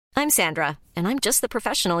I'm Sandra, and I'm just the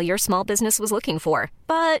professional your small business was looking for.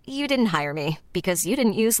 But you didn't hire me because you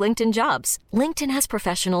didn't use LinkedIn Jobs. LinkedIn has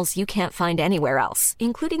professionals you can't find anywhere else,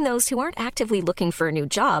 including those who aren't actively looking for a new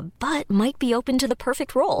job, but might be open to the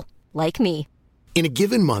perfect role, like me. In a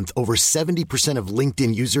given month, over 70% of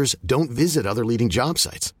LinkedIn users don't visit other leading job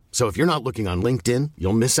sites. So if you're not looking on LinkedIn,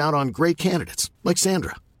 you'll miss out on great candidates like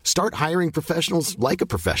Sandra. Start hiring professionals like a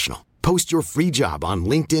professional. Post your free job on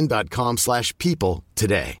linkedin.com/people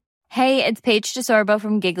today. Hey, it's Paige DeSorbo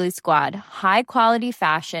from Giggly Squad. High quality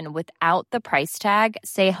fashion without the price tag.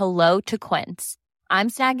 Say hello to Quince. I'm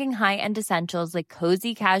snagging high-end essentials like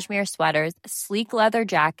cozy cashmere sweaters, sleek leather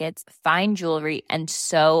jackets, fine jewelry, and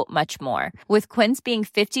so much more. With Quince being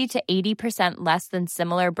 50 to 80% less than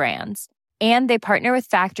similar brands. And they partner with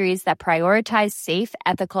factories that prioritize safe,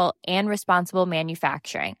 ethical, and responsible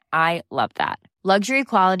manufacturing. I love that. Luxury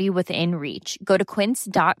quality within reach. Go to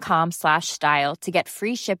quince.com/style to get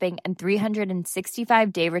free shipping and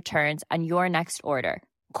 365-day returns on your next order.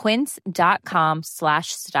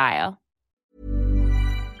 Quince.com/style.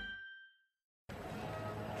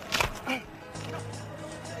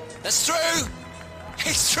 That's through.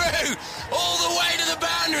 It's through. All the way to the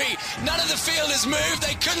boundary. None of the fielders moved.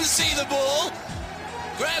 They couldn't see the ball.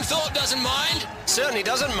 Graham Thorpe doesn't mind. Certainly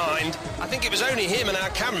doesn't mind. I think it was only him and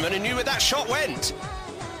our cameraman who knew where that shot went.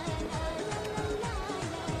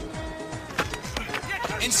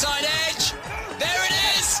 Inside edge. There it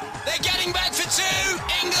is. They're getting back for two.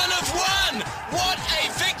 England have won. What a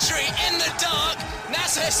victory in the dark.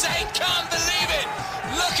 Nasser Hussain can't believe it.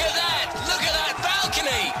 Look at that. Look at that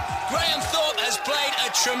balcony. Graham Thorpe has played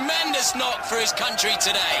a tremendous knock for his country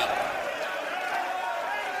today.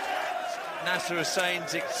 Nasser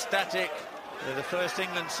Hussain's ecstatic. They're the first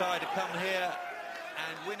England side to come here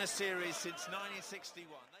and win a series since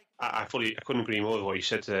 1961. I couldn't agree more with what you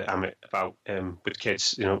said to Amit about with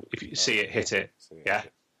kids. You know, if you see it, hit it. Yeah.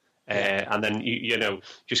 And then you know,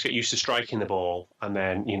 just get used to striking the ball, and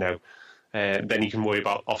then then you can worry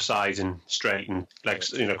about offsides and straight and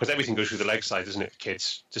legs. You know, because everything goes through the leg side, doesn't it, for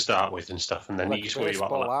kids to start with and stuff. And then you just worry about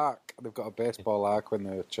baseball arc. They've got a baseball arc when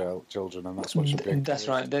they're children, and that's what should be. That's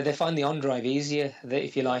right. They find the on drive easier,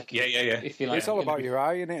 if you like. Yeah. If you like, it's all about your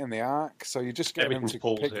eye in it and the arc. So you just get them to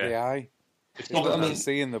pick the eye. It's not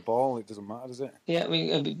seeing the ball. It doesn't matter, does it? Yeah, I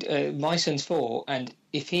mean, my son's 4, and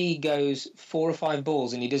if he goes 4 or 5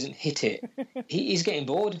 balls and he doesn't hit it, he's getting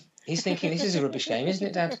bored. He's thinking, this is a rubbish game, isn't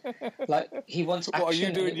it, Dad? Like, he wants action. What, are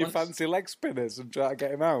you doing your fancy leg spinners and trying to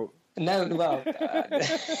get him out? No, well,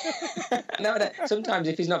 no. Sometimes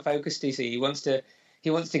if he's not focused, you see, he wants to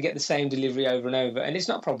get the same delivery over and over, and it's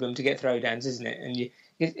not a problem to get throwdowns, isn't it? And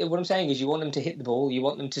what I'm saying is, you want them to hit the ball, you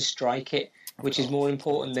want them to strike it, which is more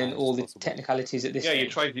important than all the technicalities at this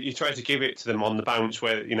stage. You try to give it to them on the bounce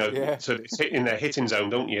where, so it's in their hitting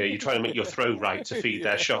zone, don't you? You try to make your throw right to feed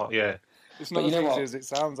their shot, yeah. It's not as easy as it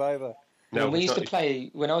sounds either. No, when I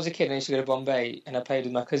was a kid, I used to go to Bombay and I played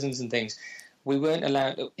with my cousins and things. We weren't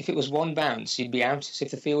allowed, if it was one bounce, you'd be out. So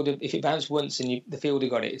if it bounced once and the fielder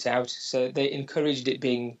got it, it's out. So they encouraged it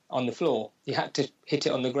being on the floor. You had to hit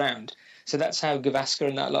it on the ground. So that's how Gavaskar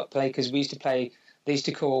and that lot play, because we used to play, they used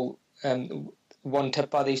to call one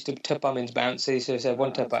tuppa, they used to tuppa means bounce, so they say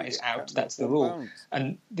one tuppa is out, that's the rule.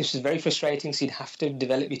 And this was very frustrating, so you'd have to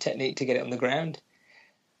develop your technique to get it on the ground.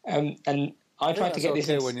 And I tried to get this...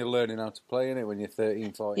 when you're learning how to play in it, when you're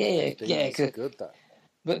 13, 14, yeah, 15, it's good, that.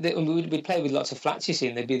 But we'd play with lots of flats, you see,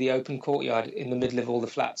 and there'd be the open courtyard in the middle of all the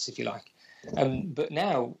flats, if you like. But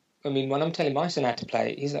now, I mean, when I'm telling my son how to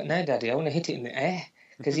play, he's like, no, Daddy, I want to hit it in the air,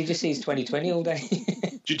 because he just sees 20-20 all day.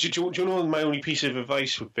 Do you know what my only piece of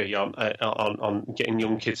advice would be on getting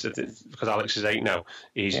young kids, because Alex is 8 now,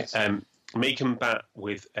 is make them bat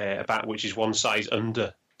with a bat which is one size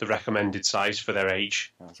under the recommended size for their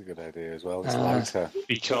age. That's a good idea as well. It's lighter.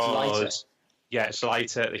 Because... Yeah, it's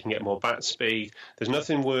lighter. They can get more bat speed. There's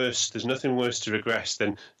nothing worse to regress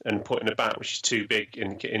than putting a bat which is too big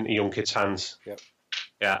in a young kid's hands. Yep.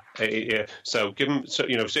 Yeah. So give them. So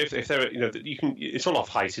if they're you can. It's all off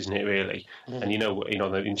height, isn't it? Really. Mm. And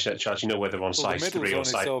the internet charts. Whether they're on size 3 or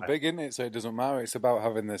size 5. So big, isn't it? So it doesn't matter. It's about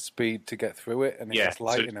having the speed to get through it, and it's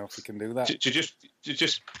light enough we can do that. To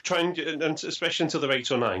just try and especially until they're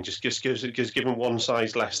 8 or 9, just give them one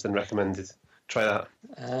size less than recommended. Try that.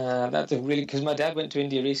 That's because my dad went to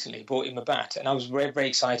India recently, bought him a bat, and I was very, very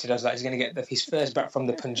excited. I was like, he's going to get his first bat from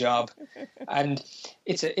the Punjab, and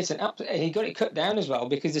he got it cut down as well,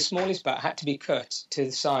 because the smallest bat had to be cut to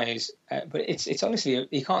the size. But it's honestly,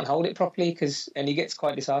 he can't hold it properly and he gets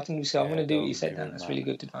quite disheartened. So I'm going to do what you said, Dan. That's really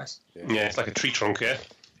good advice. Yeah, it's like a tree trunk, yeah.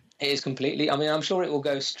 It is completely. I mean, I'm sure it will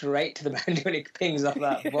go straight to the boundary when it pings off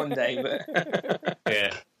that one day, but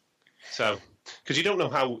yeah. So, because you don't know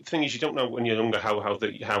you don't know when you're younger how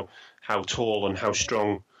tall and how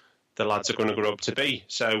strong the lads are going to grow up to be.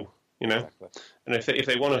 So, exactly. And if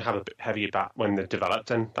they want to have a bit heavier bat when they're developed,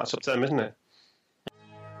 then that's up to them, isn't it?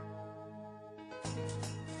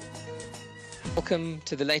 Welcome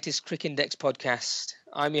to the latest Crick Index podcast.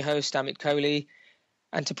 I'm your host, Amit Kohli,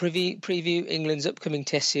 and to preview England's upcoming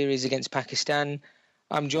Test series against Pakistan,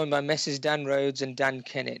 I'm joined by Messrs Dan Rhodes and Dan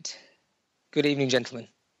Kennett. Good evening, gentlemen.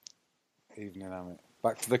 Evening, Amit.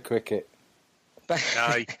 Back to the cricket.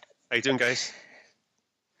 Hi. How you doing, guys?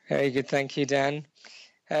 Very good, thank you, Dan.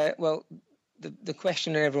 Well, the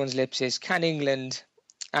question on everyone's lips is, can England,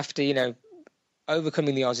 after,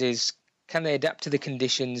 overcoming the Aussies, can they adapt to the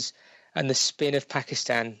conditions and the spin of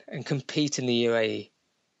Pakistan and compete in the UAE?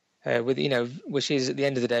 Which is, at the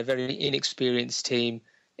end of the day, a very inexperienced team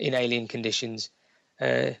in alien conditions.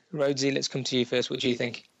 Rhodesy, let's come to you first. What do you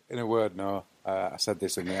think? In a word, no. I said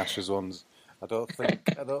this in the Ashes ones. I don't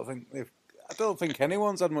think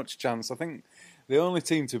anyone's had much chance. I think the only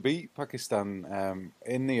team to beat Pakistan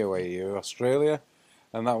in the UAE are Australia,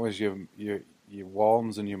 and that was your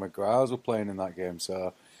Warnes and your McGraths were playing in that game.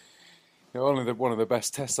 So only one of the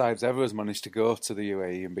best Test sides ever has managed to go to the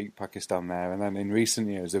UAE and beat Pakistan there. And then in recent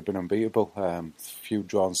years, they've been unbeatable. A few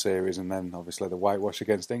drawn series, and then obviously the whitewash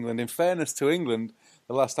against England. In fairness to England,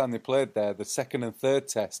 the last time they played there, the second and third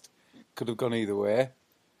Test could have gone either way.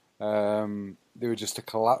 They were just a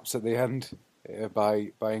collapse at the end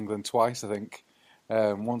by England twice, I think.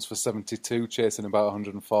 Once for 72, chasing about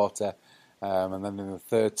 140. And then in the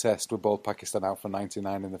third Test, we bowled Pakistan out for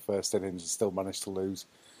 99 in the first innings and still managed to lose.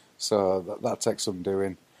 So that takes some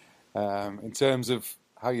doing. In terms of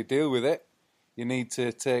how you deal with it, you need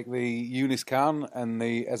to take the Younis Khan and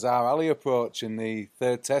the Azhar Ali approach in the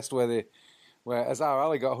third Test, where Azhar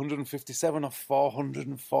Ali got 157 off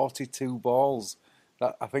 442 balls.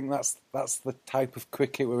 I think that's the type of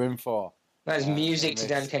cricket we're in for. That is music to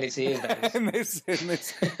Dan Kennett's ears. in this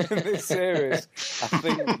series, I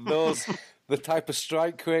think the type of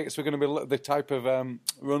strike rates we're going to be, the type of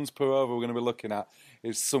runs per over we're going to be looking at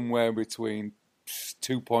is somewhere between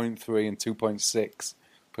 2.3 and 2.6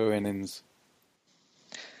 per innings.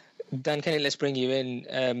 Dan Kennett, let's bring you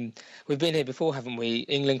in. We've been here before, haven't we?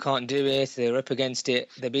 England can't do it. They're up against it.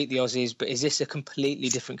 They beat the Aussies. But is this a completely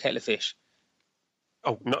different kettle of fish?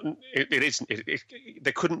 Oh, no, it isn't.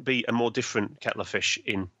 There couldn't be a more different kettle of fish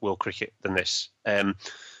in world cricket than this.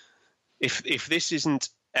 If this isn't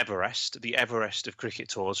Everest, the Everest of cricket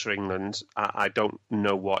tours for England, I don't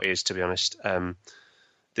know what is, to be honest. I think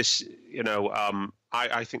this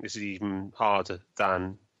is even harder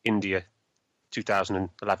than India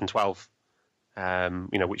 2011-12,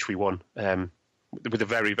 which we won with a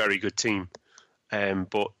very, very good team. I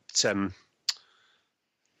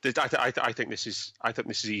think this is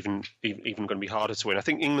even going to be harder to win. I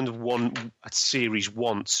think England have won a series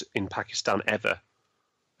once in Pakistan ever.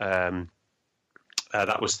 That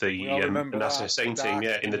was the Nasser Hussain team,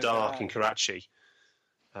 in the dark in Karachi.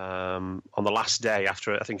 On the last day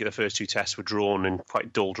after, I think the first two tests were drawn in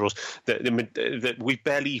quite dull draws. We've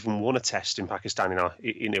barely even won a test in Pakistan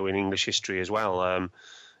in English history as well. I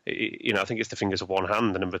think it's the fingers of one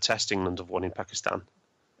hand the number of tests England have won in Pakistan,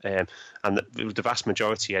 and the vast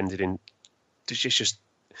majority ended in just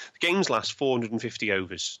the games last 450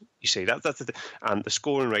 overs. You see and the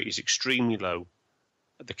scoring rate is extremely low.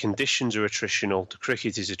 The conditions are attritional. The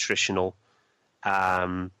cricket is attritional.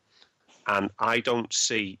 And I don't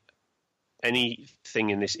see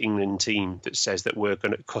anything in this England team that says that we're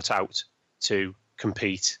going to cut out to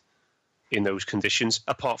compete in those conditions,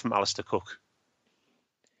 apart from Alistair Cook.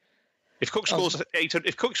 If Cook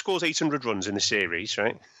scores 800 runs in the series,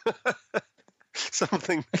 right?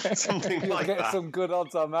 something like get that. Some good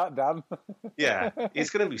odds on that, Dan. Yeah,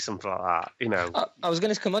 it's going to be something like that, I was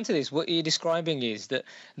going to come on to this. What you're describing is that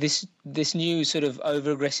this new sort of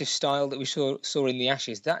over-aggressive style that we saw in the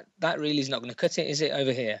Ashes, that really is not going to cut it, is it,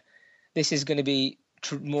 over here? This is going to be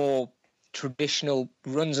more traditional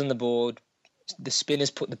runs on the board, the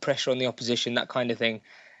spinners put the pressure on the opposition, that kind of thing.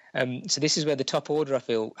 So this is where the top order, I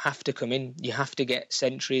feel, have to come in. You have to get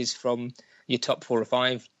centuries from your top 4 or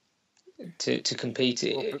 5 to compete,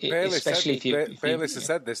 especially if you... Bayliss has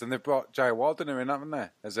said this, and they've brought Jayawardene in, haven't they,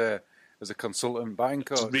 as a consultant batting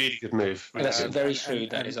coach. It's a really good move. That's very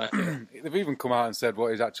shrewd, that is, I feel. They've even come out and said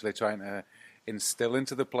what he's actually trying to instill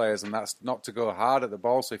into the players, and that's not to go hard at the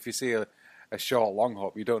ball. So if you see a short long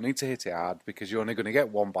hop, you don't need to hit it hard, because you're only going to get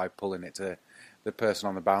one by pulling it to the person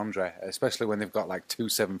on the boundary, especially when they've got like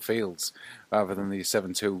 2-7 fields rather than the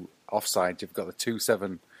 7-2 offside. You've got the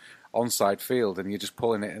 2-7 onside field, and you're just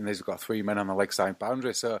pulling it, and they've got 3 men on the leg side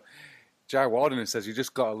boundary. So Jai Warden says you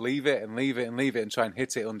just got to leave it and try and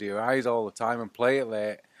hit it under your eyes all the time and play it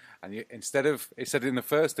late. And he said in the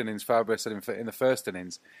first innings, Farber said in the first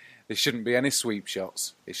innings, there shouldn't be any sweep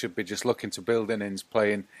shots. It should be just looking to build innings,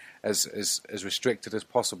 playing as restricted as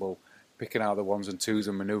possible, picking out the ones and twos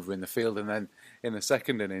and manoeuvring the field. And then in the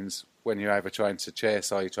second innings, when you're either trying to chase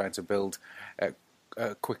or you're trying to build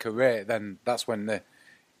a quicker rate, then that's when the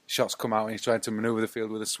shots come out and he's trying to manoeuvre the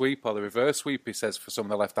field with a sweep or the reverse sweep, he says, for some of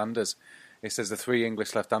the left-handers. He says the 3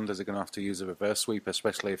 English left-handers are going to have to use a reverse sweep,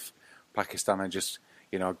 especially if Pakistan are just,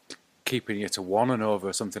 keeping you to 1 and over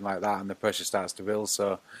or something like that and the pressure starts to build.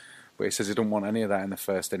 So, but he says he don't want any of that in the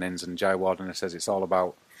first innings, and Jai Warden says it's all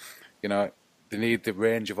about, they need the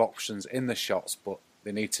range of options in the shots, but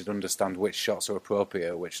they need to understand which shots are appropriate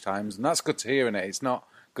at which times. And that's good to hear, innit? It's not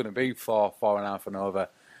going to be 4.5 and over,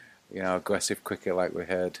 aggressive cricket like we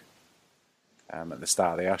heard at the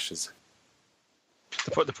start of the Ashes.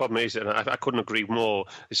 The problem is, and I couldn't agree more,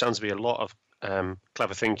 there sounds to be a lot of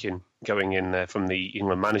clever thinking going in from the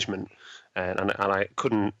England management, and I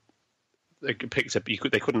couldn't. They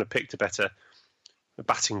couldn't have picked a better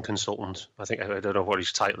batting consultant. I don't know what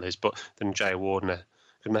his title is, but than Jai Warden.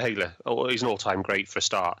 Mahela, he's an all-time great for a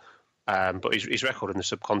start, but his record in the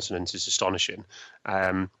subcontinent is astonishing,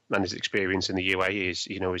 and his experience in the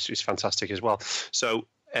UAE is fantastic as well. So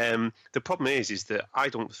the problem is that I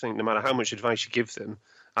don't think, no matter how much advice you give them,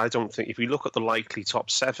 I don't think if you look at the likely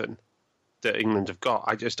top 7 that England have got,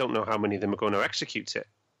 I just don't know how many of them are going to execute it,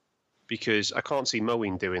 because I can't see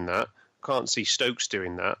Moeen doing that, can't see Stokes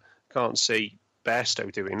doing that, can't see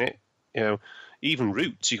Bairstow doing it. Even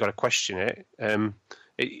Roots, you got to question it.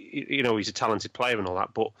 He's a talented player and all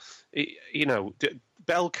that, but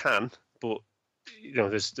Bell can, but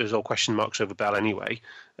there's all question marks over Bell anyway.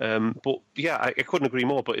 But yeah, I couldn't agree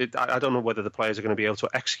more. But I don't know whether the players are going to be able to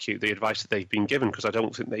execute the advice that they've been given, because I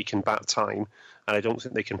don't think they can bat time, and I don't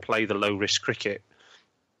think they can play the low risk cricket,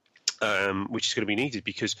 which is going to be needed.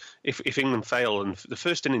 Because if England fail, and the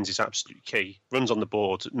first innings is absolutely key, runs on the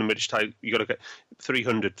board, no matter time, you got to get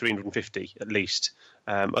 300, 350 at least.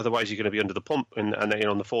 Otherwise, you're going to be under the pump, and on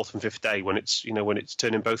the 4th and 5th day when it's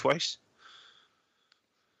turning both ways.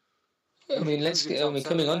 I mean,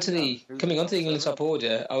 coming on to the England top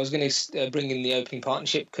order, I was going to bring in the opening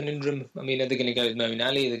partnership conundrum. I mean, are they going to go with Moeen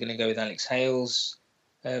Ali? Are they going to go with Alex Hales?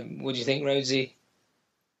 What do you think, Rhodesy?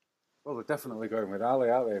 Well, they're definitely going with Ali,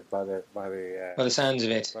 aren't they? By the sounds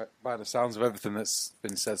of it. By the sounds of everything that's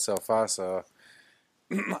been said so far. So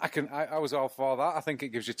I was all for that. I think it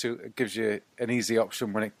gives you an easy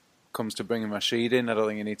option when it comes to bringing Rashid in. I don't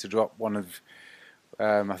think you need to drop one of.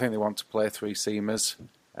 I think they want to play 3 seamers.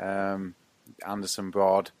 Anderson,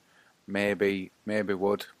 Broad, maybe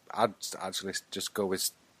Wood. I'd actually just go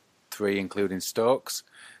with 3, including Stokes.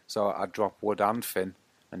 So I'd drop Wood and Finn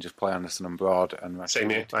and just play Anderson and Broad and Rashid. Same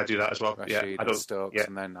here. I do that as well. Rashid and Stokes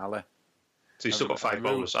and then Ali. So you've still got 5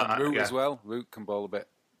 bowlers. Root as well. Root can bowl a bit.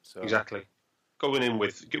 So. Exactly. Going in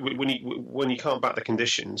with when you can't bat the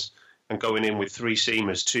conditions, and going in with 3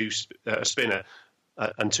 seamers, 2 a spinner,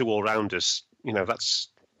 and 2 all rounders. That's.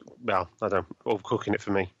 Well, I don't overcooking it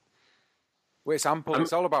for me. Well, it's ample.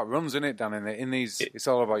 It's all about runs, isn't it, Dan? It's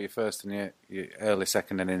all about your first and your early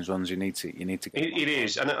second innings runs. You need to get. It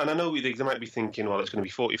is, and I know they might be thinking, well, it's going to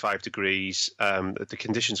be 45 degrees. The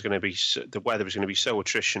conditions are going to be, the weather is going to be so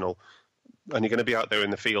attritional, and you're going to be out there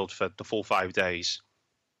in the field for the full 5 days.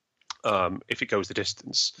 If it goes the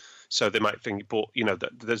distance, so they might think, but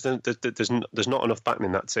there's not enough batting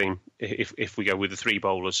in that team if we go with the 3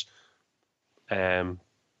 bowlers.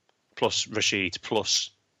 Plus Rashid,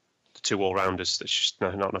 plus the 2 all-rounders. That's just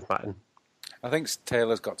not enough batting. I think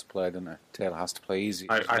Taylor's got to play, doesn't he? Taylor has to play easy.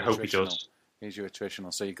 I hope he does. He's your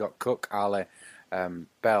attritional. So you've got Cook, Ali,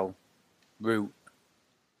 Bell, Root,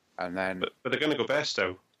 and then... But they're going to go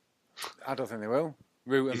Bairstow. I don't think they will.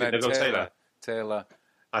 Root and then Taylor.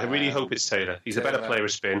 I really hope it's Taylor. He's a better player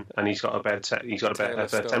of spin, and he's got a better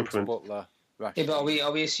temperament. Butler. Yeah, but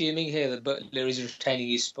are we assuming here that Butler is retaining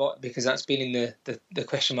his spot, because that's been in the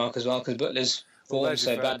question mark as well, because Butler's form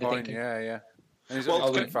so bad? Yeah. And he's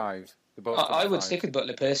only 25. I would stick with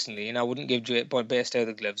Butler personally, and I wouldn't give Bairstow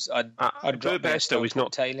the gloves. I'd drop Bairstow. Is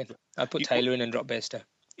not Taylor. I'd put Taylor in and drop Bairstow.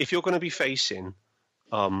 If you're going to be facing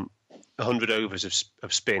 100 overs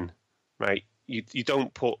of spin, right? You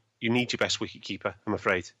don't put. You need your best wicketkeeper, I'm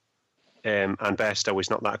afraid. And Bairstow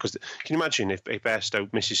is not that, because can you imagine if Bairstow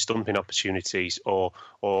misses stumping opportunities or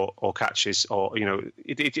catches, or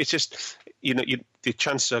it's just the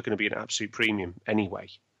chances are going to be an absolute premium anyway.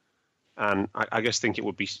 And I guess think it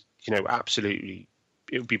would be absolutely,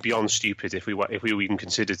 it would be beyond stupid if we even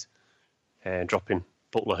considered dropping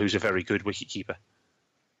Butler, who's a very good wicketkeeper.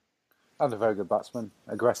 And a very good batsman,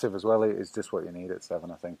 aggressive as well. It's just what you need at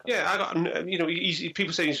 7, I think. Yeah,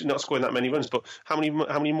 people say he's not scoring that many runs, but how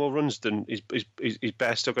many more runs than is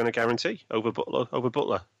Bear still going to guarantee over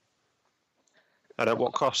Butler? And at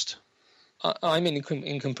what cost? I'm in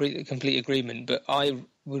complete agreement, but I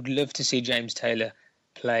would love to see James Taylor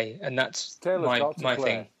play, and that's my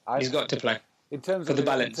thing. He's got to play. In terms of the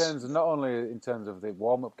balance, not only in terms of the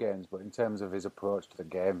warm-up games, but in terms of his approach to the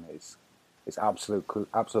game, it's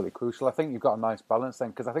absolutely crucial. I think you've got a nice balance then,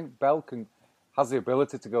 because I think Bell has the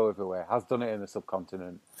ability to go everywhere, has done it in the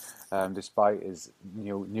subcontinent, despite his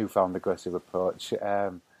newfound aggressive approach.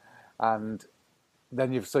 And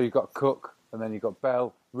then you've got Cook, and then you've got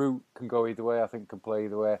Bell. Root can go either way, I think can play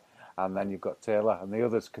either way. And then you've got Taylor, and the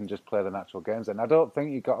others can just play the natural games. And I don't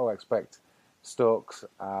think you've got to expect Stokes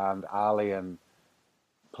and Ali and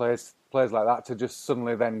players like that to just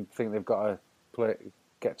suddenly then think they've got to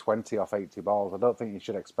get 20 off 80 balls. I don't think you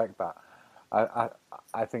should expect that.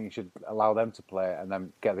 I think you should allow them to play and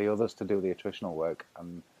then get the others to do the attritional work.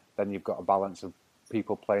 And then you've got a balance of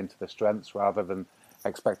people playing to their strengths rather than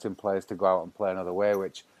expecting players to go out and play another way,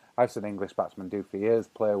 which I've seen English batsmen do for years,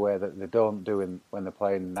 play a way that they don't do when they're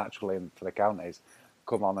playing naturally for the counties,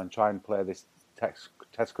 come on and try and play this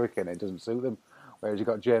test cricket and it doesn't suit them. Whereas you've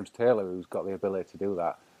got James Taylor who's got the ability to do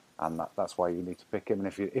that, and that's why you need to pick him.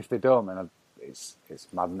 And if they don't, then it's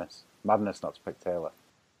madness not to pick Taylor.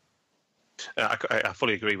 I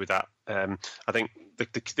fully agree with that. I think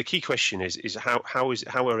the key question is how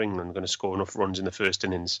are England going to score enough runs in the first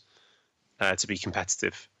innings to be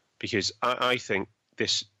competitive? Because I think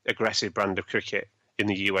this aggressive brand of cricket in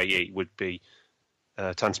the UAE would be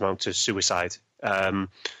tantamount to suicide.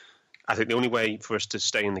 I think the only way for us to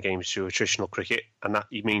stay in the game is through attritional cricket, and that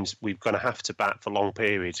means we're going to have to bat for long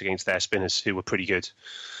periods against their spinners, who are pretty good.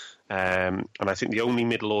 And I think the only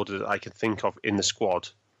middle order that I can think of in the squad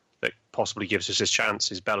that possibly gives us a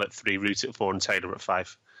chance is Bell at 3, Root at 4 and Taylor at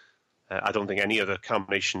 5. I don't think any other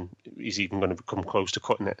combination is even going to come close to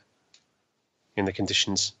cutting it in the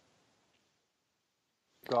conditions.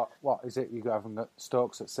 Got what is it? You haven't got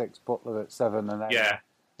Stokes at 6, Butler at 7, and then yeah.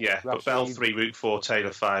 Rashid, but Bell 3, Root 4,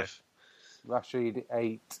 Taylor 5. Rashid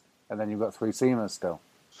 8, and then you've got 3 seamers still.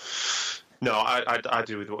 No, I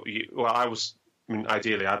do with what you. Well,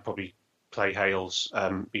 ideally, I'd probably play Hales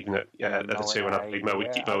even at the 2, and I'd play Moeen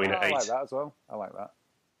at 8. I like that as well. I like that.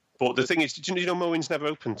 But the thing is, did you know Moeen's never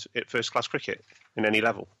opened at first-class cricket in any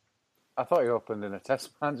level? I thought he opened in a test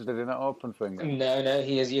match. Did he not open for England? No,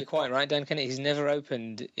 he is. You're quite right, Dan Kennett. He's never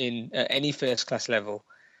opened in any first-class level.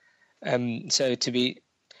 So to be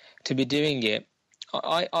doing it,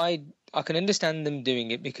 I can understand them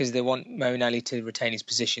doing it because they want Moeen Ali to retain his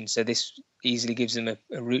position. So this easily gives them a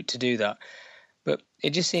route to do that. But it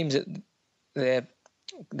just seems that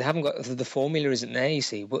they haven't got the formula isn't there. You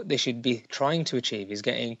see, what they should be trying to achieve is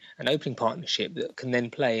getting an opening partnership that can then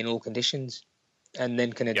play in all conditions, and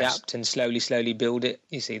then can adapt and slowly build it.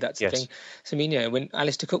 You see, that's the thing. So I mean, when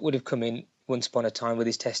Alistair Cook would have come in once upon a time with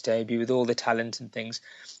his Test debut, with all the talent and things,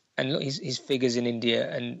 and look, his figures in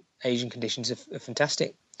India and Asian conditions are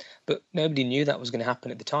fantastic. But nobody knew that was going to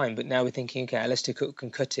happen at the time. But now we're thinking, okay, Alistair Cook can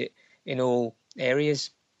cut it in all areas.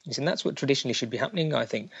 And that's what traditionally should be happening, I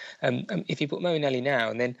think. If you put Moeen Ali now,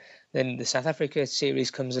 and then the South Africa series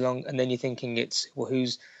comes along, and then you're thinking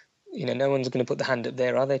no one's going to put the hand up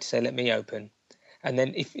there, are they, to say, let me open? And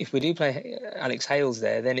then if we do play Alex Hales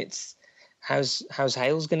there, then it's how's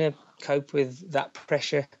Hales going to cope with that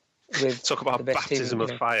pressure? With talk about baptism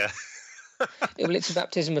of fire. Well, it's a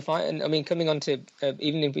baptism of fire. And I mean, coming on to,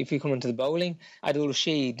 even if you come onto the bowling, Adil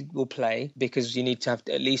Rashid will play because you need to have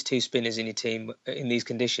at least 2 spinners in your team in these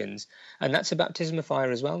conditions. And that's a baptism of fire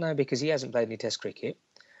as well now, because he hasn't played any Test cricket.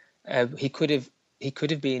 He could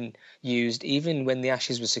have been used even when the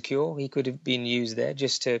Ashes were secure. He could have been used there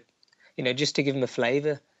just to give him a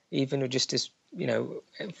flavour, even, or just as,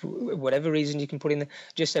 for whatever reason you can put in there,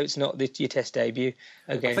 just so it's not your Test debut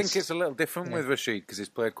against. I think it's a little different with Rashid because he's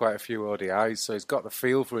played quite a few ODIs, so he's got the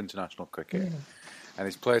feel for international cricket, and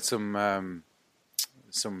he's played some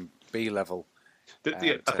B-level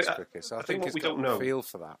Test cricket. So I think what we don't know, feel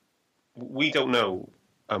for that. We don't know.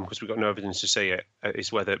 Because we've got no evidence to say it,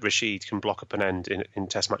 is whether Rashid can block up an end in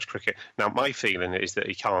Test match cricket. Now, my feeling is that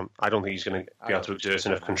he can't. I don't think he's going to be able to exert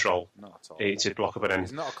enough control to block up an end.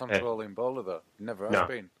 He's not a controlling bowler, though. He never has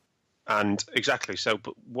been. And exactly. So,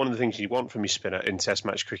 but one of the things you want from your spinner in Test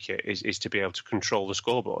match cricket is to be able to control the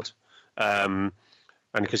scoreboard. And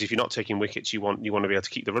because if you're not taking wickets, you want to be able to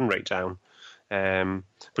keep the run rate down. But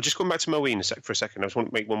just going back to Moeen for a second, I just want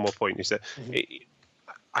to make one more point: is that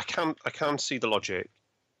I can't see the logic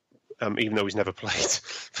even though he's never played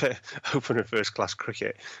for open and first-class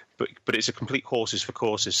cricket. But it's a complete horses for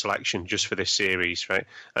courses selection just for this series, right?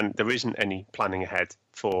 And there isn't any planning ahead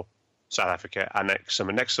for South Africa and next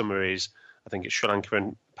summer. Next summer is, I think it's Sri Lanka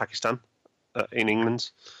and Pakistan in England.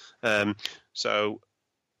 So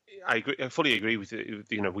I fully agree with you.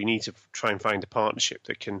 You know, we need to try and find a partnership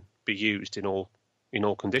that can be used in all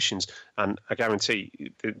conditions. And I guarantee,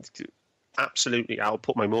 absolutely, I'll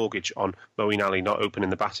put my mortgage on Moeen Ali not opening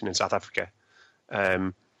the batting in South Africa.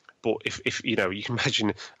 But if you know, you can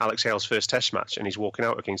imagine Alex Hale's first Test match and he's walking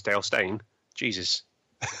out against Dale Steyn. Jesus.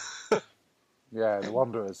 Yeah, the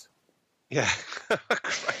Wanderers. Yeah,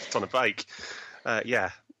 Christ, on a bike.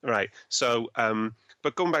 Yeah, right. So,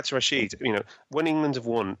 but going back to Rashid, you know, when England have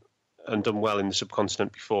won and done well in the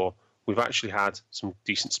subcontinent before, we've actually had some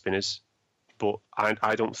decent spinners. But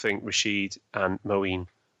I don't think Rashid and Moeen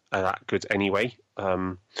are that good anyway.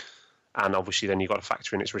 And obviously then you've got to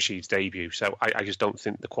factor in it's Rashid's debut. So I just don't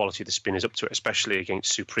think the quality of the spin is up to it, especially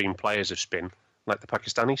against supreme players of spin like the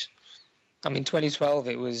Pakistanis. I mean, 2012,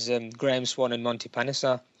 it was Graham Swan and Monty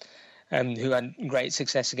Panesar who had great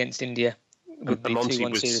success against India with the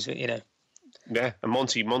 2-1 series, you know. Yeah, and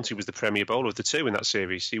Monty was the premier bowler of the two in that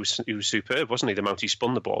series. He was superb, wasn't he? The amount he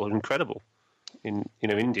spun the ball was incredible in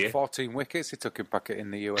India. 14 wickets he took in packet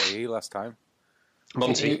in the UAE last time.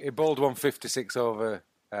 Monty he bowled 156 over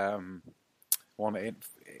in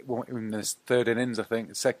the third innings, I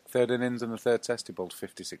think. Third innings and the third test, he bowled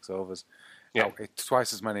 56 overs. Yeah,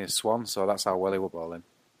 twice as many as Swan. So that's how well he was bowling.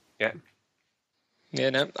 Yeah. Yeah,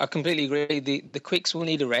 no, I completely agree. The quicks will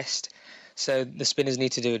need a rest, so the spinners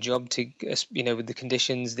need to do a job to, you know, with the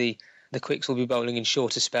conditions. The quicks will be bowling in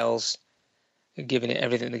shorter spells, giving it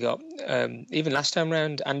everything they got. Even last time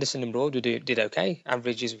round, Anderson and Broad did okay.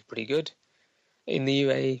 Averages were pretty good in the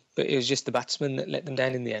UAE, but it was just the batsmen that let them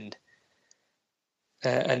down in the end.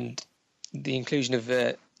 And the inclusion of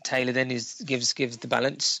Taylor then gives the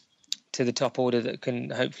balance to the top order that can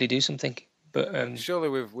hopefully do something. But surely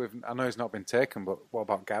we've I know he's not been taken, but what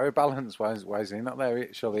about Gary Balance? Why is he not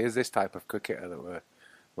there? Surely is this type of cricketer that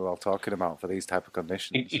we're all talking about for these type of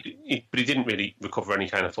conditions. But he didn't really recover any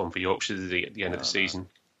kind of form for Yorkshire, did he, at the end of the season?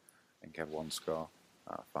 I think he had one score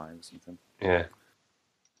out of 5 or something. Yeah.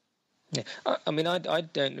 Yeah, I mean, I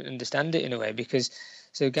don't understand it in a way, because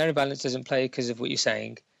so Gary Balance doesn't play because of what you're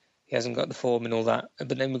saying. He hasn't got the form and all that.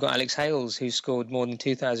 But then we've got Alex Hales, who scored more than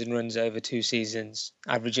 2,000 runs over 2 seasons,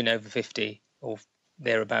 averaging over 50 or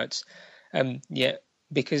thereabouts. Yet,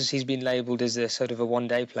 because he's been labelled as a sort of a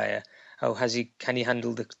one-day player, can he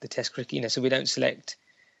handle the Test cricket? You know, so we don't select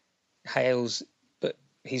Hales, but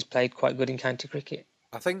he's played quite good in county cricket.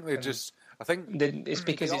 I think it's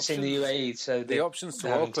because it's in the UAE. So the options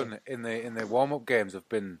to open in the warm-up games have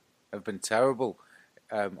been terrible.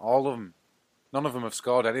 All of them. None of them have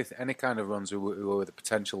scored any kind of runs who were the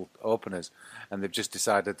potential openers, and they've just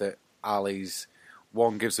decided that Ali's,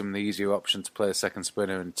 one, gives them the easier option to play a second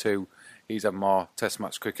spinner, and 2, he's had more Test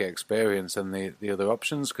match cricket experience than the other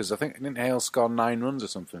options, because I think didn't Hale score 9 runs or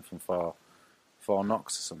something from four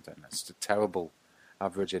knocks or something. That's a terrible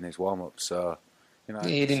average in his warm-up. So, you know,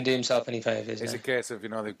 he didn't do himself any favours. It's a case of, you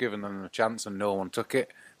know, they've given them a chance and no one took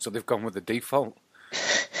it, so they've gone with the default.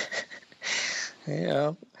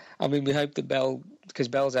 Yeah. I mean, we hope that because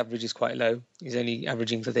Bell's average is quite low. He's only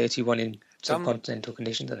averaging for 31 in subcontinental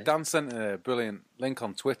conditions, I think. Dan sent a brilliant link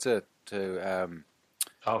on Twitter to...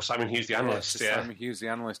 Simon Hughes, the analyst. Simon Hughes, the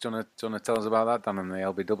analyst. Do you want to tell us about that, Dan, and the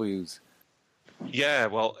LBWs? Yeah,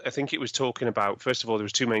 well, I think it was talking about, first of all, there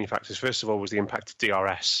was 2 main factors. First of all was the impact of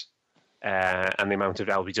DRS and the amount of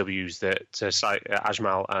LBWs that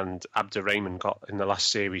Ajmal and Abdurrahman got in the last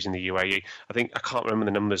series in the UAE. I can't remember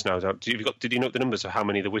the numbers now. Did you note the numbers of how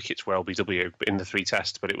many of the wickets were LBW in the 3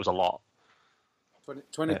 tests? But it was a lot.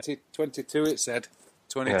 22 it said.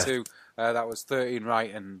 22. Yeah. That was 13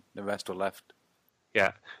 right and the rest were left.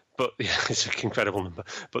 Yeah. But it's an incredible number.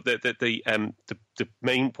 But the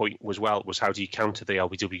main point was how do you counter the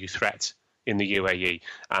LBW threat in the UAE?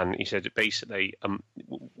 And he said that basically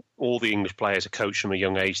all the English players are coached from a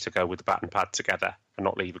young age to go with the bat and pad together and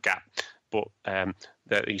not leave a gap. But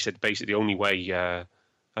he said basically the only way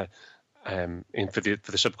for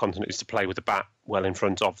the subcontinent is to play with the bat well in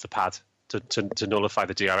front of the pad to nullify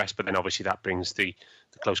the DRS. But then obviously that brings the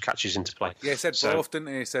close catches into play. Yeah, he said both, didn't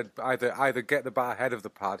he? He said either get the bat ahead of the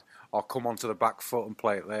pad or come onto the back foot and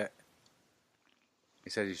play it late.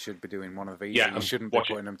 He said you should be doing one of each. Yeah, you shouldn't be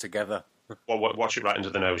putting them together. Watch it right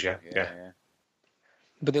under the nose, yeah.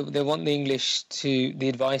 But they want the English the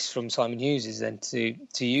advice from Simon Hughes is then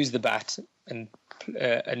to use the bat and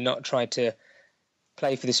not try to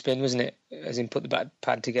play for the spin, wasn't it? As in put the bat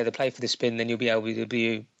pad together, play for the spin, then you'll be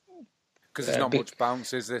LBW Because there's not much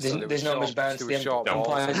bounce, is there? There's not much bounce. The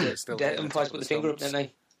umpires put the finger up, don't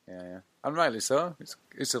they? Yeah. And rightly so.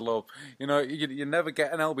 It's a low. You never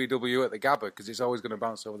get an LBW at the Gabba because it's always going to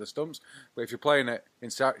bounce over the stumps. But if you're playing it in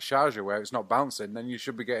Sharjah where it's not bouncing, then you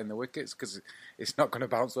should be getting the wickets because it's not going to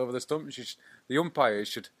bounce over the stumps. The umpires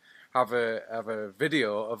should have a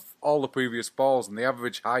video of all the previous balls and the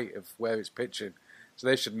average height of where it's pitching. So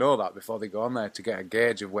they should know that before they go on there to get a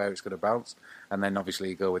gauge of where it's going to bounce. And then obviously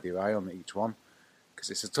you go with your eye on each one because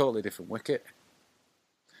it's a totally different wicket.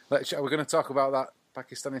 We're going to talk about that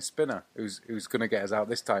Pakistani spinner who's going to get us out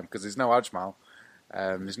this time because there's no Ajmal.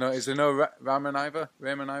 Is there no Rahman either?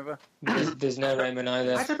 There's no Rahman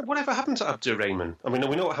either. Whatever happened to Abdur Rahman? I mean,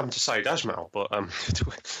 we know what happened to Saeed Ajmal, but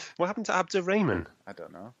what happened to Abdur Rahman? I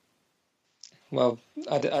don't know. Well,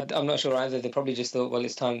 I'm not sure either. They probably just thought, well,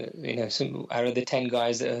 it's time that some out of the 10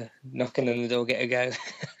 guys that are knocking on the door get a go.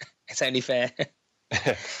 It's only fair.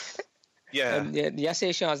 Yeah.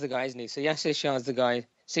 Yasir Shah's the guy, isn't he? So Yasir Shah's the guy.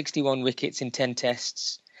 61 wickets in 10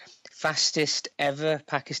 tests. Fastest ever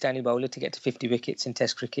Pakistani bowler to get to 50 wickets in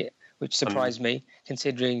Test cricket, which surprised me,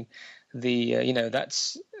 considering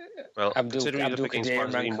that's Abdul Qadir,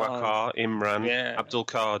 Imran, Abdul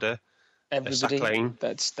Qadir, everybody.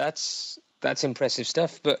 That's impressive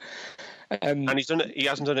stuff. But and he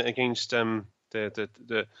hasn't done it against the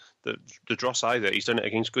dross either. He's done it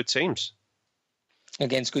against good teams.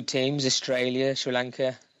 Against good teams, Australia, Sri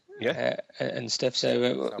Lanka. And stuff.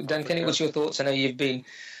 So, Dan Kenny, what's your thoughts? I know you've been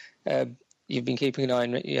keeping an eye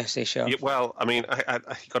on Yasir Shah. Yeah, well, I mean, I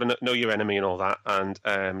got to know your enemy and all that,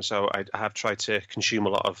 and so I have tried to consume a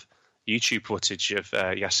lot of YouTube footage of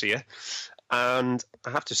Yasir, and I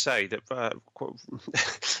have to say that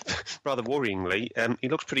rather worryingly, he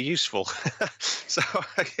looks pretty useful. So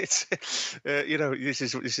it's this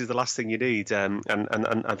is the last thing you need, and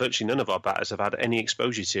virtually none of our batters have had any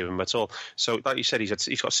exposure to him at all. So, like you said,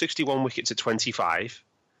 he's got 61 wickets at 25,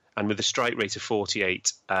 and with a strike rate of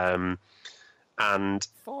 48. And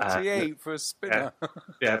 48 for a spinner.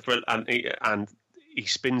 and he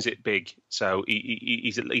spins it big. So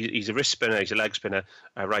he's a wrist spinner, he's a leg spinner,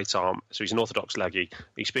 right arm. So he's an orthodox leggy.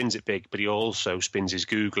 He spins it big, but he also spins his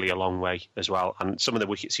googly a long way as well. And some of the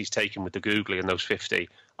wickets he's taken with the googly in those 50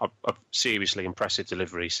 are seriously impressive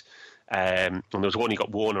deliveries. And there was one he got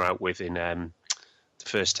Warner out with in the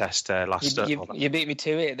first test last. You beat me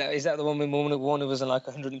to it. Is that the one when Warner was on like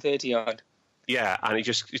 130 yard? Yeah, and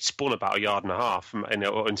it spun about a yard and a half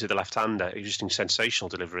into the left-hander. It was just a sensational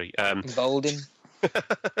delivery. Bolden.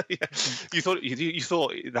 Yeah. You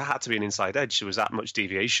thought that had to be an inside edge. There was that much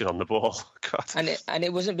deviation on the ball. God. And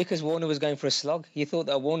it wasn't because Warner was going for a slog. You thought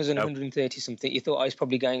that Warner's on 130 something. You thought I was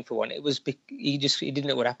probably going for one. It was he didn't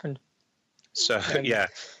know what happened. So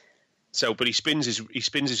but he spins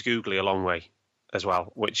his googly a long way as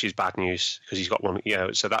well, which is bad news because he's got one.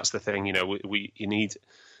 So that's the thing. You need.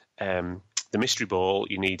 The mystery ball,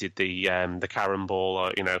 you needed the Karam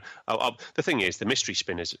ball. The thing is, the mystery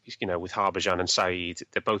spinners, with Harbhajan and Saeed,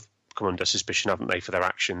 they both come under suspicion, haven't they, for their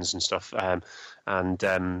actions and stuff. But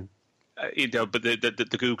the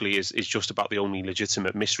googly is just about the only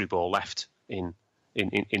legitimate mystery ball left in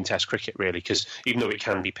Test cricket, really, because even though it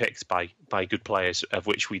can be picked by good players, of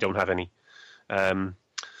which we don't have any.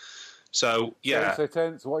 So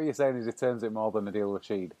what you're saying is it turns it more than Adil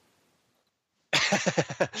Rashid.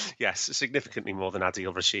 Yes, significantly more than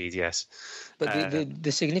Adil Rashid, yes. But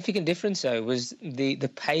the significant difference, though, was the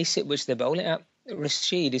pace at which they're bowling at.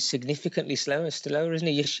 Rashid is significantly slower, isn't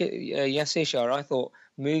he? Yasir Shah, I thought,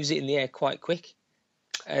 moves it in the air quite quick.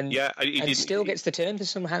 And still gets the turn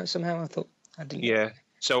somehow, I thought. I didn't. Yeah.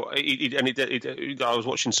 So I was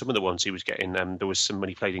watching some of the ones he was getting. There was some when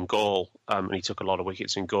he played in Gaul, and he took a lot of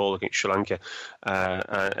wickets in Gaul against Sri Lanka.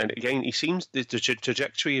 And again, he seems the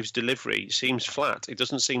trajectory of his delivery seems flat. It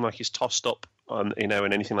doesn't seem like he's tossed up, and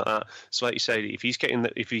anything like that. So, like you say, if he's getting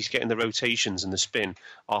the rotations and the spin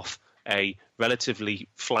off a relatively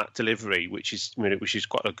flat delivery, which is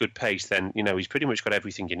quite a good pace, then he's pretty much got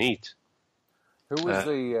everything you need. Who was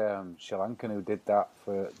the Sri Lankan who did that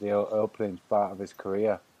for the opening part of his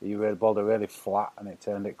career? He bowled it really flat and it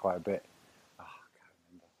turned it quite a bit. I can't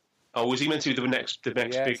remember. Oh, was he meant to be the next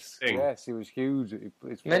big thing? Yes, he was huge.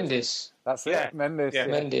 Mendes. That's it, Mendes. Yeah.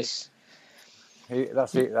 Mendes.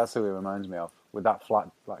 That's who he reminds me of, with that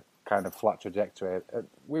flat trajectory.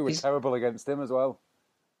 We were terrible against him as well.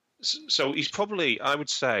 So he's probably, I would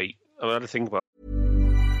say, I had to think about.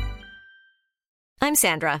 I'm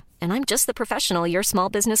Sandra, and I'm just the professional your small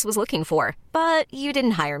business was looking for. But you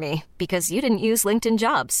didn't hire me because you didn't use LinkedIn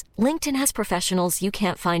Jobs. LinkedIn has professionals you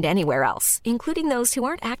can't find anywhere else, including those who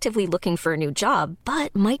aren't actively looking for a new job,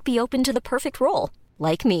 but might be open to the perfect role,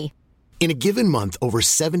 like me. In a given month, over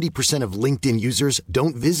 70% of LinkedIn users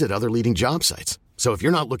don't visit other leading job sites. So if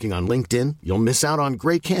you're not looking on LinkedIn, you'll miss out on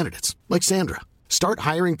great candidates like Sandra. Start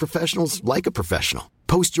hiring professionals like a professional.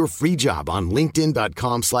 Post your free job on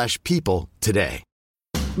linkedin.com/people today.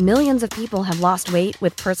 Millions of people have lost weight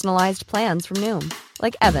with personalized plans from Noom.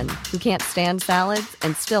 Like Evan, who can't stand salads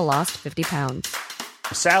and still lost 50 pounds.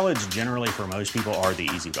 Salads generally for most people are the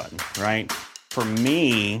easy button, right? For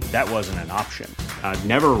me, that wasn't an option. I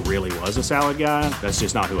never really was a salad guy. That's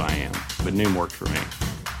just not who I am. But Noom worked for me.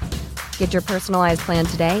 Get your personalized plan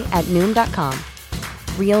today at Noom.com.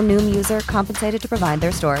 Real Noom user compensated to provide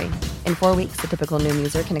their story. In 4 weeks, the typical Noom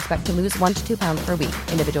user can expect to lose 1 to 2 pounds per week.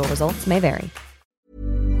 Individual results may vary.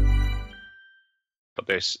 But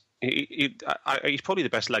he's probably the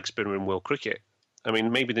best leg spinner in world cricket. I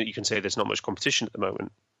mean, maybe that you can say there's not much competition at the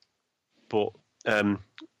moment, but and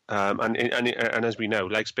as we know,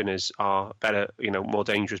 leg spinners are better, more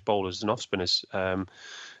dangerous bowlers than off spinners. A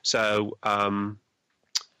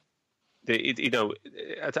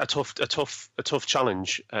tough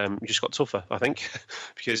challenge. Just got tougher, I think,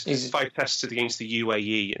 because 5 tests against the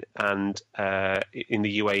UAE and in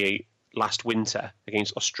the UAE last winter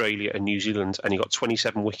against Australia and New Zealand, and he got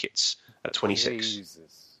 27 wickets at 26.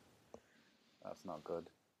 Jesus. That's not good.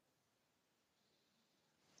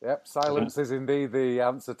 Yep, silence is indeed the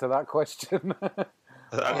answer to that question.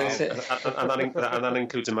 and that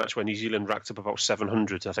includes a match where New Zealand racked up about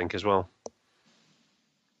 700, I think, as well.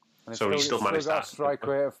 And so he still managed got that. Strike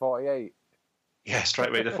rate of 48. Yeah,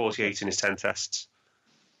 strike rate of 48 in his 10 tests.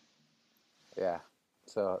 Yeah,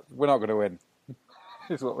 so we're not going to win,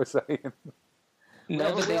 is what we're saying.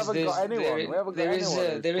 No, but we haven't got anyone.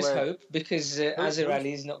 There is hope, because Azhar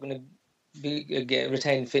Ali is not going to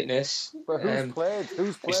retain fitness. But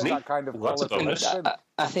who's played that kind of quality?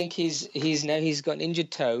 I think he's got an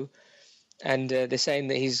injured toe, and they're saying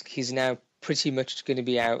that he's now pretty much going to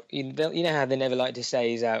be out. You know how they never like to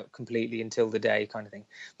say he's out completely until the day kind of thing.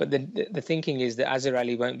 But the thinking is that Azhar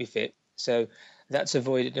Ali won't be fit, so that's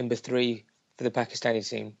avoid at number 3 for the Pakistani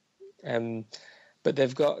team. But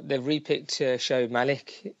they've repicked Shoaib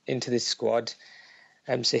Malik into this squad,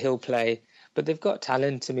 so he'll play. But they've got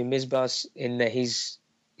talent. I mean, Misbah's in there. He's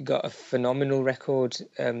got a phenomenal record.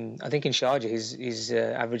 I think in Sharjah he's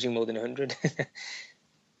averaging more than 100.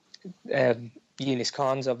 Yunus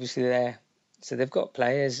Khan's obviously there. So they've got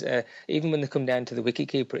players. Even when they come down to the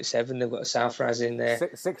wicketkeeper at 7, they've got Sarfraz in there.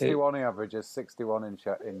 61 he averages, 61 in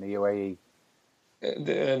the UAE.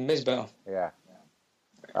 Misbah. Yeah.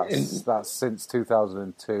 That's since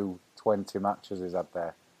 2002, 20 matches he's had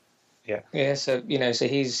there. Yeah. So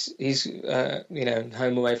he's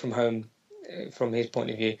home away from home from his point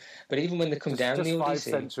of view. But even when they come down the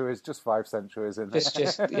LDC, just 5 centuries in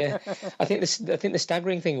there. I think the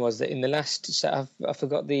staggering thing was that in the last, I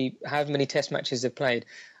forgot how many Test matches they've played.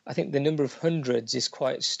 I think the number of hundreds is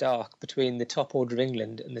quite stark between the top order of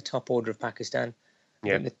England and the top order of Pakistan.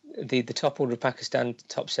 Yeah. The top order of Pakistan,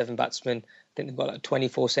 top 7 batsmen, I think they've got like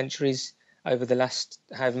 24 centuries over the last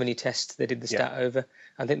however many tests they did the stat over.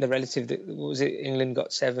 I think the relative, England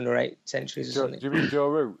got 7 or 8 centuries or something. Do you mean Joe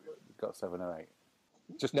Root got 7 or 8?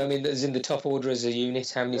 No, I mean, as in the top order as a unit,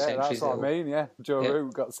 how many centuries? That's what I mean, yeah. Joe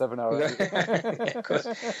Root got 7 or 8. Yeah, of course.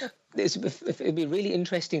 It'll be a really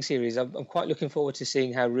interesting series. I'm quite looking forward to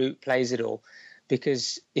seeing how Root plays it all,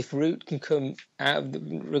 because if Root can come out,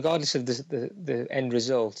 regardless of the end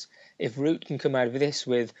result, if Root can come out of this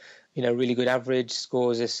with, really good average,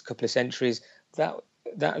 scores a couple of centuries, that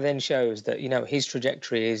then shows that, his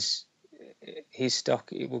trajectory is, his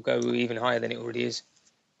stock, it will go even higher than it already is.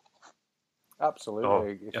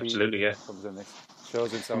 Absolutely. Absolutely, yeah. Comes in this,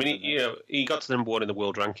 shows himself. I mean, he got to number 1 in the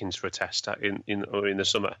world rankings for a test in the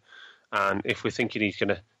summer, and if we're thinking he's going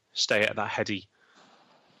to stay at that heady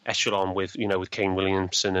echelon with Kane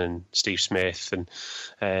Williamson and Steve Smith and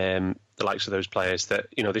the likes of those players, that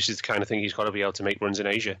this is the kind of thing he's got to be able to make runs in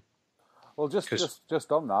Asia. Well,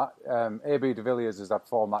 just on that, AB de Villiers has had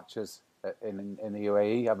 4 matches in the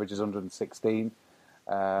UAE, averages 116.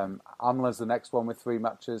 Amla's the next one with 3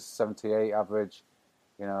 matches, 78 average.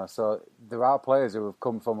 So there are players who have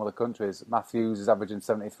come from other countries. Matthews is averaging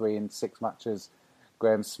 73 in 6 matches.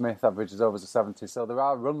 Graham Smith averages over 70. So there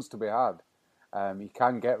are runs to be had. You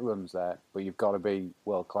can get runs there, but you've got to be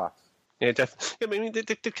world class. Yeah, definitely. I mean,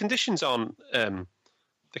 the conditions aren't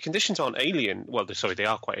alien. Well, they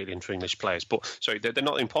are quite alien for English players, but they're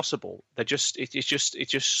not impossible. They're just it's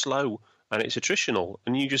just slow and it's attritional,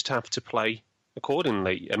 and you just have to play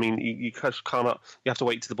accordingly. I mean, you cannot. You have to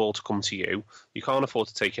wait for the ball to come to you. You can't afford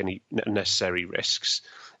to take any unnecessary risks,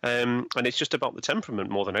 and it's just about the temperament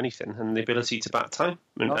more than anything, and the ability to bat time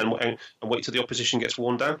and wait till the opposition gets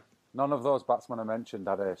worn down. None of those batsmen I mentioned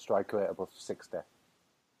had a strike rate above 60.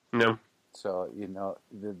 No. So,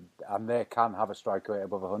 and they can have a strike rate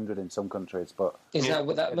above 100 in some countries, but...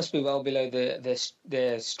 That must be well below the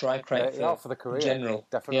strike rate for the career. General.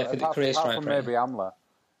 Definitely. Yeah, for the career strike from rate. maybe Amla.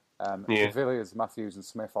 Villiers, Matthews and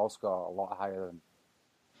Smith all score a lot higher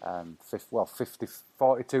than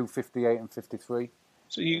 42, 58 and 53.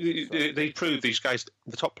 So they prove, these guys,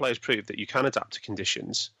 the top players prove that you can adapt to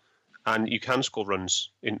conditions and you can score runs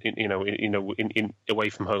in away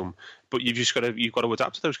from home, but you've got to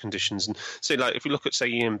adapt to those conditions. And say, like, if we look at, say,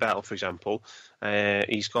 Ian Bell, for example,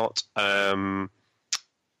 he's only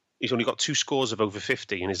got 2 scores of over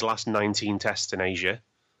 50 in his last 19 tests in Asia,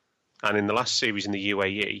 and in the last series in the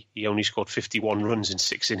UAE, he only scored 51 runs in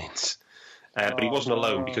 6 innings. But he wasn't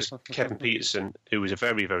alone, because Kevin Peterson, who was a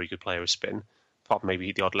very, very good player of spin, apart from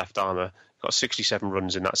maybe the odd left armour, got 67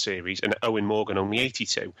 runs in that series, and Owen Morgan only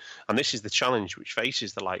 82. And this is the challenge which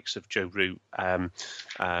faces the likes of Joe Root,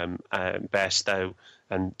 Bairstow,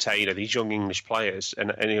 and Taylor, these young English players.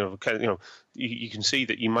 And you can see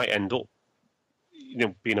that you might end up,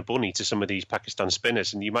 being a bunny to some of these Pakistan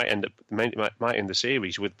spinners, and you might end the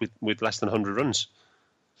series with less than 100 runs.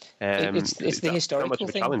 It's the historical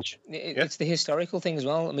thing. Challenge. It's the historical thing as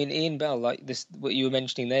well. I mean, Ian Bell, like this, what you were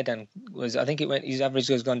mentioning there, Dan, was I think his average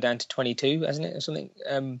has gone down to 22, hasn't it, or something,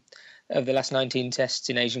 of the last 19 tests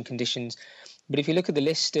in Asian conditions. But if you look at the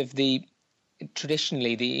list of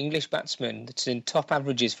traditionally the English batsmen that's in top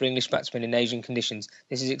averages for English batsmen in Asian conditions,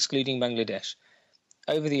 this is excluding Bangladesh.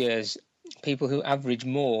 Over the years, people who average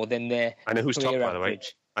more than their I know who's top, average. by the way.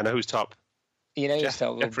 I know who's top. You know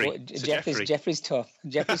yourself. Jeffrey's top.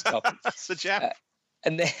 Jeffrey's top. So Jeff.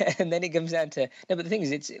 And then it comes down to no. But the thing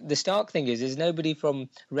is, it's the stark thing is, there's nobody from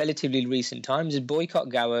relatively recent times. There's Boycott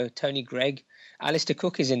Gower, Tony Gregg, Alistair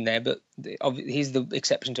Cook is in there, but he's the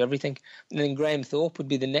exception to everything. And then Graham Thorpe would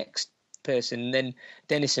be the next person. And then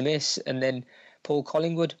Dennis Amiss, and then Paul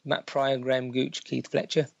Collingwood, Matt Pryor, Graham Gooch, Keith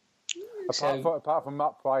Fletcher. Apart from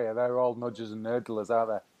Matt Pryor, they're all nudgers and nerdlers,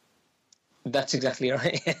 aren't they? That's exactly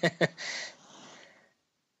right.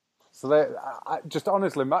 So just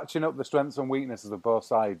honestly, matching up the strengths and weaknesses of both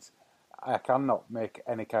sides, I cannot make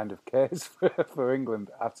any kind of case for England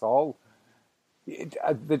at all.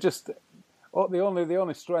 They're just the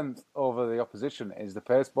only strength over the opposition is the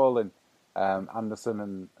pace bowling.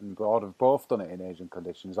 Anderson and Broad have both done it in Asian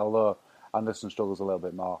conditions, although Anderson struggles a little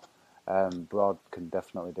bit more. Broad can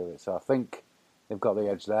definitely do it. So I think they've got the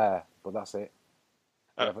edge there, but that's it.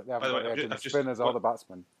 They haven't got the edge in the spinners or the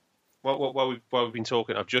batsmen. While we've been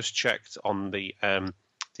talking, I've just checked on the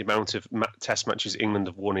amount of test matches England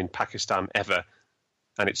have won in Pakistan ever,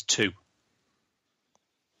 and it's 2.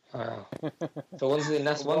 Wow. So one's the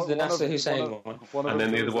Nasser Hussain one. And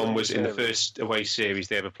then the other one was in the first away series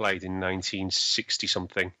they ever played in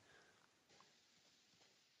 1960-something.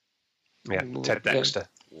 Yeah, Ted Dexter.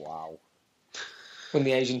 Wow. When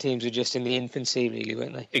the Asian teams were just in the infancy, really,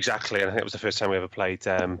 weren't they? Exactly, and I think it was the first time we ever played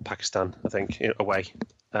Pakistan, I think, away.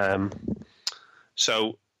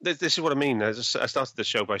 So this is what I mean. I started the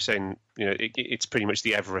show by saying, it's pretty much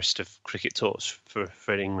the Everest of cricket tours for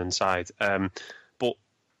the England side. But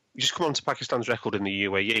you just come on to Pakistan's record in the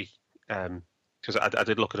UAE, because I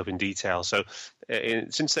did look it up in detail. So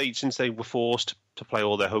since they were forced to play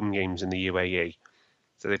all their home games in the UAE,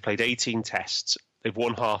 so they played 18 tests. They've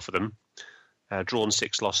won half of them, drawn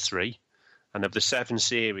 6, lost 3. And of the 7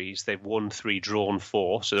 series, they've won 3, drawn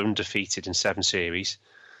 4, so they're undefeated in 7 series.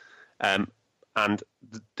 And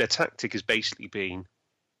their tactic has basically been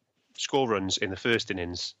score runs in the first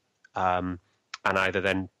innings, and either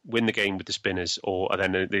then win the game with the spinners, or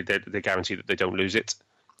then they guarantee that they don't lose it.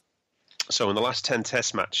 So in the last 10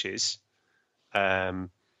 test matches,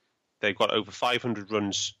 they've got over 500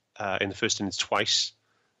 runs in the first innings twice,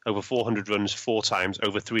 over 400 runs 4 times,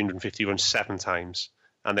 over 350 runs 7 times.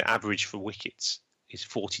 And the average for wickets is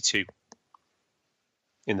 42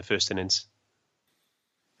 in the first innings.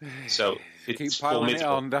 So it's keep piling it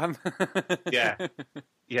on, Dan. Yeah.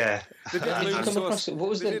 They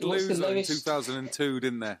did lose in 2002,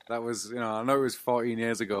 didn't they? That was, I know it was 14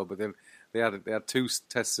 years ago, but they had 2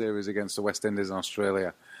 test series against the West Indies and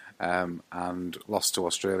Australia, and lost to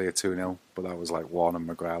Australia 2-0. But that was like Warner and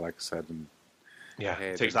McGrath, like I said. And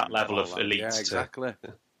it takes that level of elite. Yeah, exactly.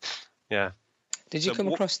 Yeah. Did you come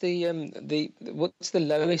across the what's the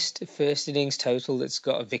lowest first innings total that's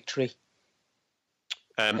got a victory?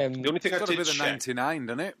 The only thing it's got to be the 99,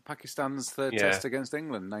 doesn't it? Pakistan's third test against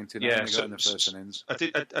England, 99. Yeah, they got in the first innings. I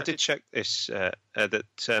did check this that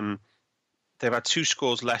they've had 2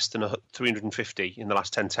 scores less than 350 in the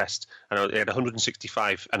last 10 tests, and they had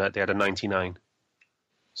 165, and they had a 99.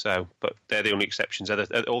 So, but they're the only exceptions.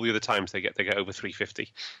 All the other times they get over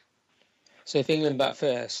 350. So if England bat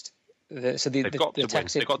first,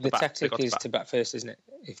 the tactic is to bat first, isn't it?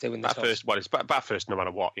 If they win the toss. First, well, it's bat first no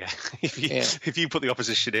matter what. Yeah, if you put the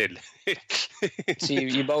opposition in, so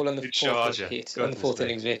you bowl on the fourth hit, on the fourth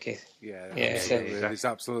innings wicket. Yeah. So there's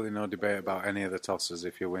absolutely no debate about any of the tosses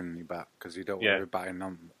if you win you bat, because you don't want to be batting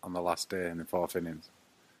on the last day in the fourth innings.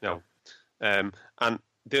 No, and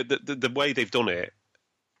the way they've done it.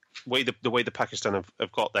 The way the Pakistan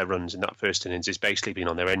have got their runs in that first innings is basically been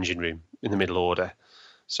on their engine room in the middle order.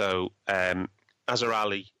 So Azhar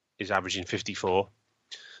Ali is averaging 54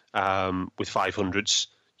 with 500s.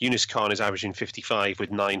 Yunus Khan is averaging 55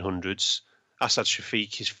 with 900s. Asad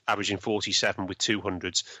Shafiq is averaging 47 with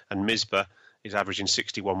 200s. And Misbah is averaging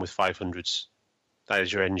 61 with 500s. That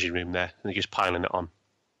is your engine room there. And they're just piling it on.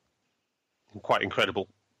 Quite incredible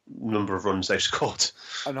number of runs they've scored.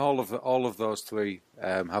 And all of those three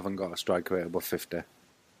haven't got a strike rate above 50.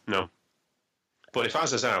 No. But if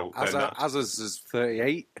Azhar's out... Azhar's is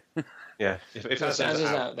 38. Yeah. If Azhar's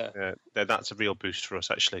out there, then that's a real boost for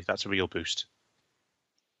us, actually. That's a real boost.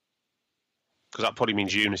 Because that probably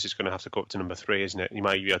means Yunus is going to have to go up to number 3, isn't it? You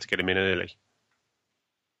might be able to get him in early.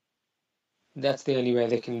 That's the only way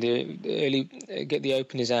they can do it. Early, get the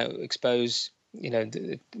openers out, expose,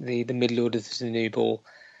 the middle order to the new ball.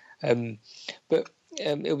 But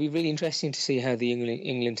it'll be really interesting to see how the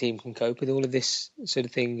England team can cope with all of this sort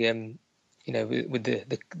of thing. With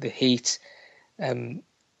the heat, and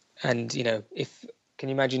if can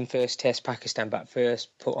you imagine first test Pakistan bat first,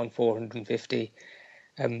 put on 450,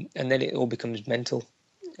 and then it all becomes mental.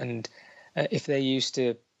 And if they're used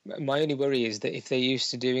to, my only worry is that if they're used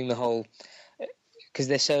to doing the whole, because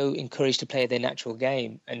they're so encouraged to play their natural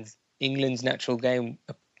game, and England's natural game,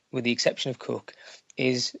 with the exception of Cook,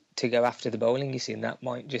 is to go after the bowling, you see, and that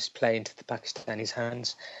might just play into the Pakistanis'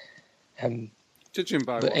 hands. Judging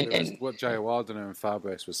by what Jayawardene and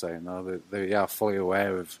Farbase were saying, though, they are fully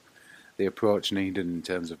aware of the approach needed in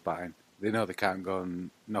terms of batting. They know they can't go and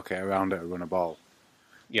knock it around it or run a ball.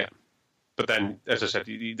 Yeah. But then, as I said,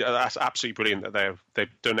 that's absolutely brilliant that they've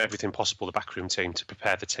done everything possible, the backroom team, to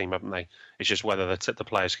prepare the team, haven't they? It's just whether the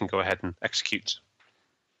players can go ahead and execute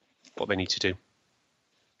what they need to do.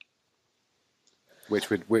 Which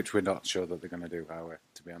we're not sure that they're going to do, are we,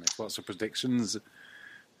 to be honest? What's the predictions?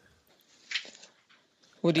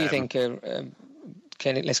 What do you think,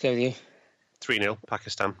 Kenny? Let's go with you. 3-0,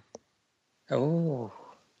 Pakistan. Oh.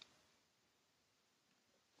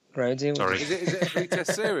 Rhodesy. Sorry. Is it a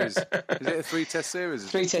 3-test series? Is it a 3-test series?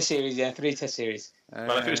 3-test series, yeah, 3-test series.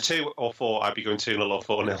 Well, if it was 2 or 4, I'd be going 2-0 or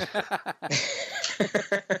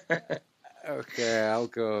 4-0. Okay, I'll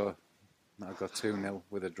go 2-0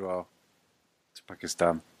 with a draw to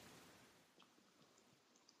Pakistan.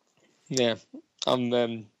 Yeah, I'm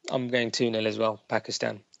going 2-0 as well,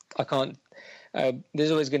 Pakistan. I can't.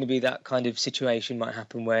 There's always going to be that kind of situation might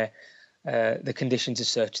happen where the conditions are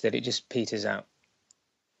such that it just peters out.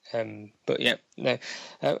 But yeah, no,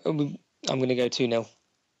 I'm going to go 2-0.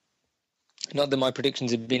 Not that my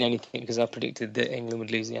predictions have been anything, because I predicted that England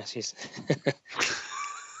would lose the Ashes.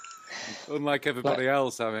 Unlike everybody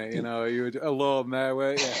else, I mean, you were alone there,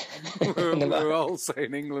 weren't you? we were all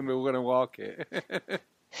saying England were going to walk it.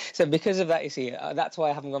 So because of that, you see, that's why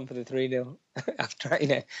I haven't gone for the 3-0.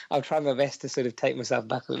 I've tried my best to sort of take myself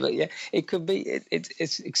back. But yeah, it could be.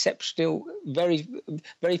 It's exceptional, very,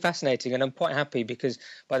 very fascinating, and I'm quite happy because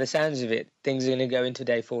by the sounds of it, things are going to go into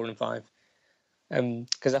day 4 and 5.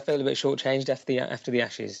 Because I feel a bit shortchanged after the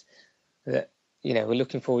Ashes. That we're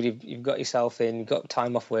looking forward. You've got yourself in, you've got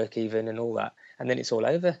time off work even, and all that, and then it's all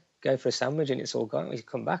over. Go for a sandwich, and it's all gone. You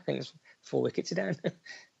come back, and it's 4 wickets down.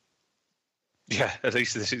 Yeah, at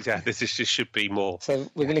least this should be more. So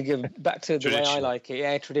we're going to go back to the way I like it.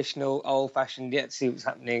 Yeah, traditional, old-fashioned. Yeah, see what's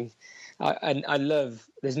happening. I love.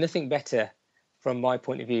 There's nothing better, from my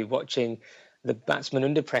point of view, watching the batsman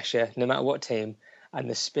under pressure, no matter what team, and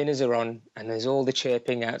the spinners are on, and there's all the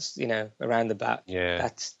chirping out, around the bat. Yeah,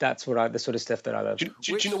 that's the sort of stuff that I love. Do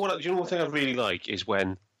you know what? Do you know one thing I really like is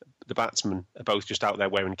when the batsmen are both just out there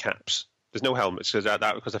wearing caps. There's no helmets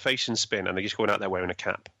because they're facing spin and they're just going out there wearing a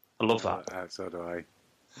cap. I love that. So do I.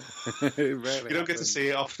 You don't get to see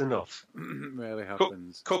it often enough. Rarely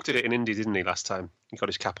happens. Cook did it in India, didn't he, last time? He got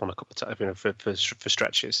his cap on a couple of times for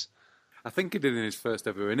stretches. I think he did in his first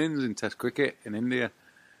ever innings in Test cricket in India.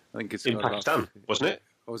 I think it's in Pakistan, wasn't it?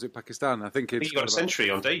 Or was it Pakistan? I think he got a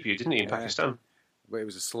century on debut, didn't he, in Pakistan? But it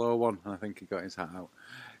was a slow one, and I think he got his hat out.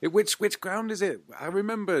 Which ground is it? I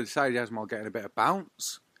remember Saeed Azmal getting a bit of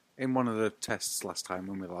bounce in one of the tests last time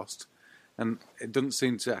when we lost. And it doesn't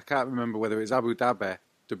seem to... I can't remember whether it's Abu Dhabi,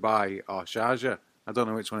 Dubai or Sharjah. I don't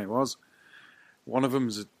know which one it was. One of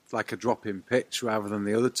them's like a drop-in pitch rather than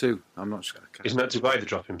the other two. I'm not sure. Isn't that Dubai, the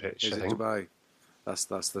drop-in pitch? Is I it think Dubai? That's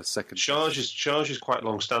the second. Sharjah is quite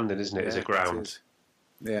long-standing, isn't it, as a ground?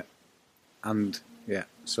 Yeah. And,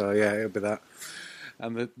 so it'll be that.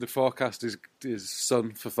 And the forecast is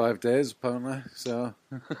sun for 5 days, apparently. So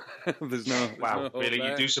there's no. Wow, no really,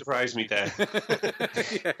 there. you do surprise me there.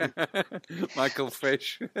 Michael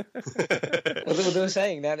Fish. Well, they were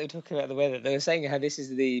saying now, they were talking about the weather. They were saying how this is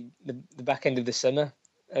the back end of the summer,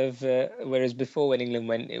 whereas before when England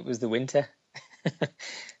went, it was the winter.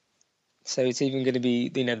 So it's even going to be,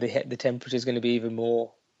 the temperature is going to be even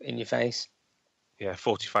more in your face. Yeah,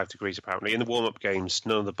 45 degrees apparently. In the warm-up games,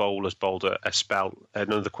 none of the bowlers bowled a spell,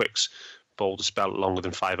 none of the quicks bowled a spell longer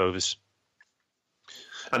than 5 overs.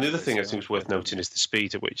 And the other thing I think is worth noting is the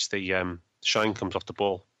speed at which the shine comes off the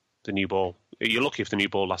ball, the new ball. You're lucky if the new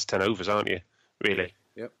ball lasts 10 overs, aren't you? Really?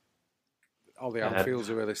 Yep. All the outfields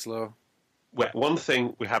are really slow. Well, one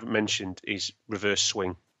thing we haven't mentioned is reverse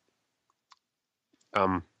swing.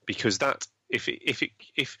 Because that, if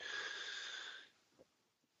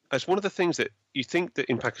as one of the things that you think that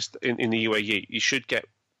in Pakistan, in the UAE, you should get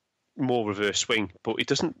more reverse swing, but it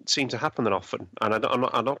doesn't seem to happen that often, and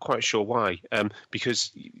I'm not quite sure why.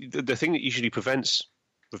 Because the thing that usually prevents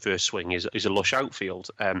reverse swing is a lush outfield.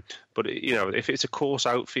 But if it's a coarse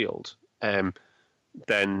outfield,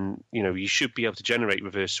 then you should be able to generate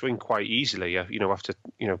reverse swing quite easily. After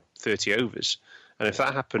 30 overs, and if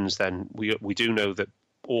that happens, then we do know that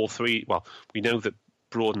all three. Well, we know that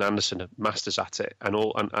Broad and Anderson are masters at it,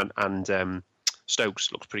 and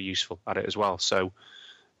Stokes looks pretty useful at it as well. So,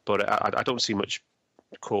 but I don't see much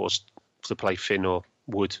cause to play Finn or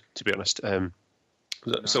Wood, to be honest.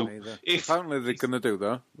 So if apparently they're going to do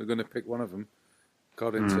though, they're going to pick one of them,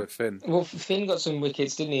 according to Finn. Well, Finn got some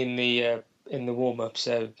wickets, didn't he, in the warm up?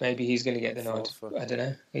 So maybe he's going to get the nod. I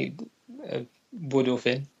don't know, Wood or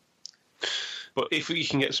Finn. But if we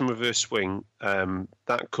can get some reverse swing,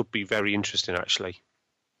 that could be very interesting actually,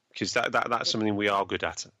 because that's something we are good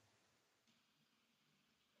at.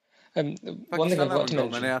 One thing I've got to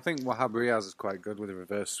mention. I think Wahab Riaz is quite good with a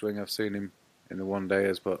reverse swing. I've seen him in the one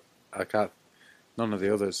days, but I can't. None of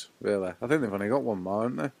the others really. I think they've only got one more,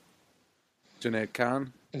 haven't they? Junaid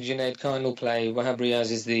Khan. Junaid Khan will play. Wahab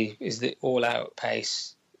Riaz is the all-out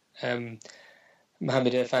pace.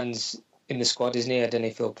 Mohamed Irfan's in the squad, isn't he? I don't know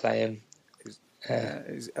if he'll play him.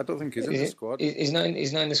 I don't think he's in the squad. He's not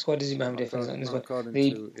in the squad, is he? Mohamed Irfan's not in the squad. According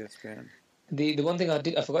to ESPN. The one thing I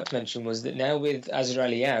forgot to mention was that now with Azhar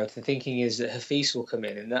Ali out, the thinking is that Hafiz will come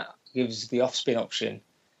in, and that gives the off-spin option.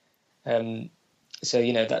 So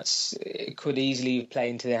it could easily play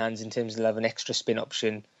into their hands in terms of they'll have an extra spin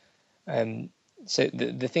option. So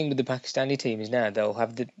the thing with the Pakistani team is now they'll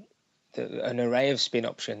have an array of spin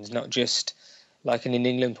options, not just like in an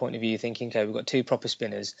England point of view, thinking, okay, we've got 2 proper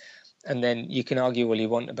spinners, and then you can argue all you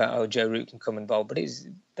want about Joe Root can come and bowl, but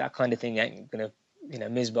that kind of thing ain't going to.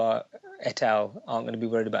 Misbah et al. Aren't going to be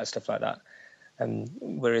worried about stuff like that.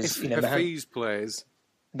 Whereas if Hafiz plays,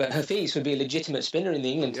 but Hafiz would be a legitimate spinner in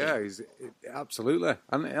the England team. Yeah, he's absolutely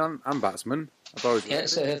and batsman. So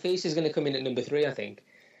Hafiz is going to come in at number 3, I think.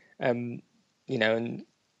 And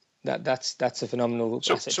that's a phenomenal.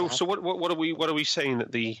 So what are we saying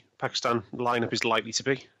that the Pakistan lineup is likely to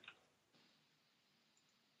be?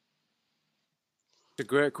 It's a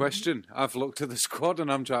great question. I've looked at the squad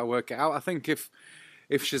and I'm trying to work it out. I think if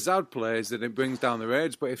Shazad plays, then it brings down the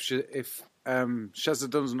rage. But if Shazad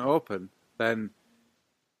doesn't open, then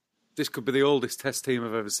this could be the oldest Test team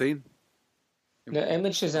I've ever seen. No,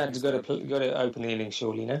 Ahmed Shazad's got to open the innings,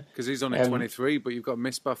 surely, no? Because he's only 23, but you've got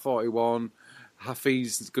Misbah 41,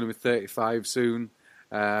 Hafiz is going to be 35 soon.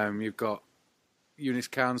 You've got Yunis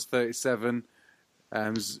Khan's 37,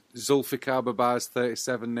 Zulfikar Babar's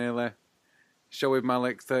 37 nearly. Shoaib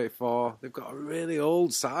Malik, 34. They've got a really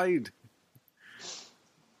old side.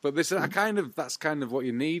 But that's kind of what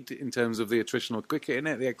you need in terms of the attritional cricket, isn't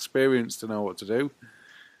it? The experience to know what to do.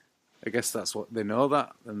 I guess that's what they know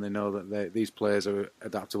that, and they know that these players are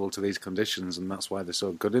adaptable to these conditions, and that's why they're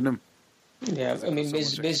so good in them. Yeah, I mean,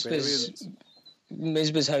 Misbah's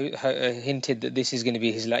hinted that this is going to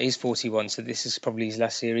be he's 41, so this is probably his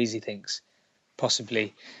last series. He thinks,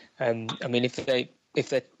 possibly. I mean, if they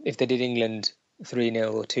did England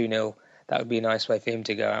 3-0 or 2-0, that would be a nice way for him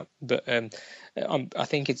to go out. But I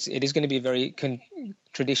think it is going to be very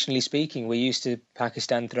traditionally speaking. We're used to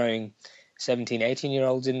Pakistan throwing 17,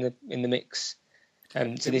 18-year-olds in the mix. So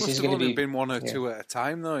this is going to be been 1 or 2 at a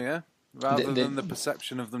time, though, yeah. Rather than the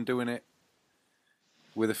perception of them doing it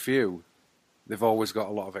with a few, they've always got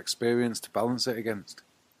a lot of experience to balance it against.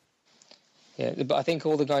 Yeah, but I think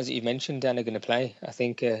all the guys that you've mentioned, Dan, are going to play. I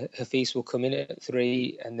think Hafiz will come in at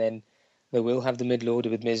 3, and then they will have the middle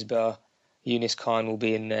order with Misbah. Yunus Khan will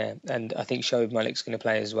be in there, and I think Shoaib Malik's going to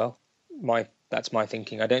play as well. That's my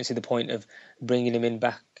thinking. I don't see the point of bringing him in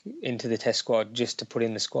back into the test squad just to put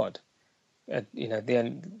in the squad. There'd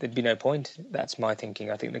be no point. That's my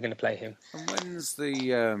thinking. I think they're going to play him. And when's the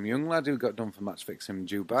young lad who got done for match fixing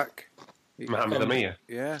due back? Mohamed Amir.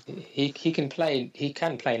 Yeah, he can play. He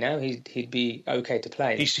can play now. He'd be okay to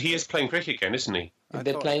play. He is playing cricket again, isn't he?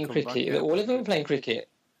 They're playing cricket. Back, yeah. All of them are playing cricket.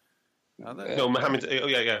 Are they? No, Mohamed. Oh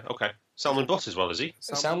yeah. Okay. Salman Butt as well, is he?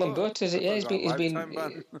 Salman Butt, is it? Yeah, he's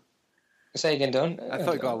been. Say again, Don. I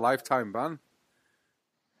thought he got a lifetime ban.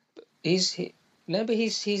 He's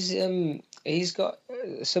got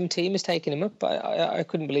some team has taken him up, but I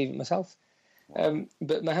couldn't believe it myself.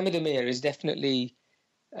 But Mohamed Amir is definitely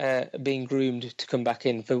being groomed to come back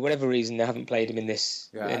in. For whatever reason, they haven't played him in this.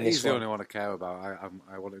 Yeah, he's the only one I care about.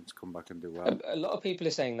 I want him to come back and do well. A lot of people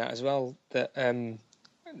are saying that as well. That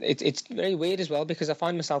it's very weird as well, because I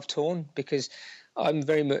find myself torn, because I'm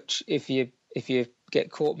very much, if you get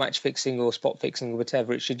caught match fixing or spot fixing or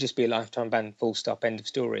whatever, it should just be a lifetime ban, full stop, end of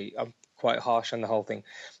story. I'm quite harsh on the whole thing,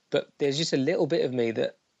 but there's just a little bit of me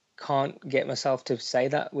that can't get myself to say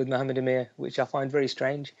that with Mohamed Amir, which I find very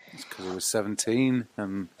strange. It's because he was 17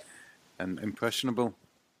 and impressionable.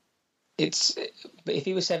 But if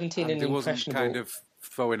he was 17 and impressionable, wasn't kind of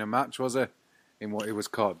throwing a match, was he? In what he was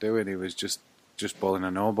caught doing, he was just bowling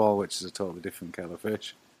a no ball, which is a totally different kettle of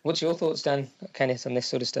fish. What's your thoughts, Dan, Kenneth, on this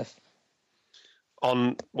sort of stuff?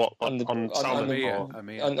 On what? On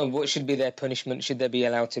what should be their punishment? Should they be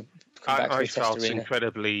allowed to come back to the test arena? I felt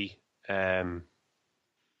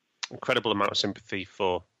incredible amount of sympathy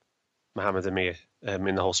for Mohamed Amir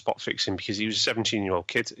in the whole spot fixing, because he was a 17-year-old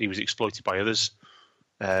kid. He was exploited by others.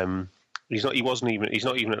 He's not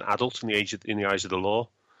even an adult in the eyes of the law.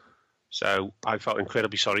 So I felt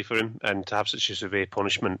incredibly sorry for him, and to have such a severe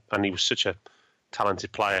punishment. And he was such a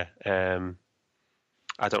talented player.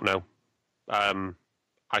 I don't know.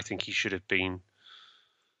 I think he should have been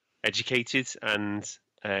educated and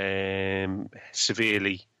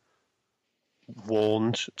severely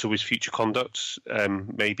warned to his future conduct,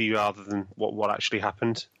 maybe, rather than what actually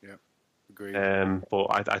happened. Yeah, agreed.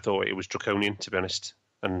 But I thought it was draconian, to be honest,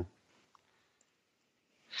 and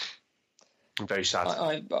very sad.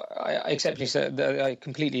 I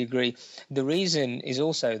completely agree. The reason is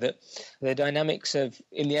also that the dynamics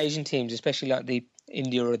in the Asian teams, especially like the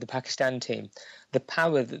India or the Pakistan team, the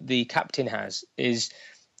power that the captain has is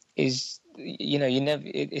it's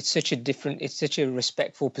such a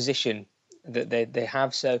respectful position that they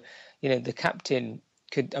have. So the captain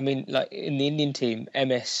could, like in the Indian team,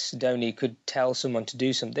 MS Dhoni could tell someone to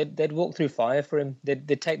do something. They'd walk through fire for him.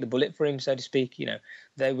 They'd take the bullet for him, so to speak.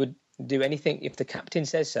 They would do anything if the captain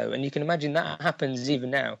says so. And you can imagine that happens even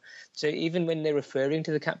now. So even when they're referring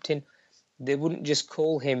to the captain, they wouldn't just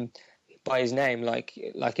call him by his name, like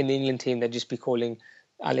in the England team, they'd just be calling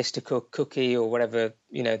Alistair Cook Cookie or whatever,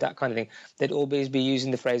 that kind of thing. They'd always be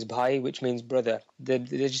using the phrase bhai, which means brother. They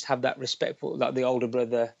just have that respectful, like the older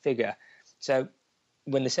brother figure. So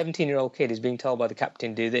when the 17-year-old kid is being told by the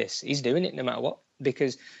captain, do this, he's doing it no matter what,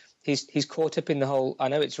 because he's caught up in the whole, I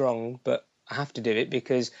know it's wrong, but I have to do it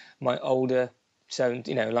because my older son,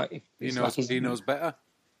 he knows better.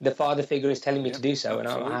 The father figure is telling me to do so, and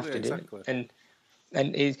I have to do it.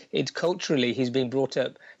 And it's culturally, he's been brought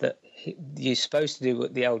up that you're supposed to do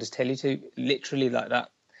what the elders tell you to, literally like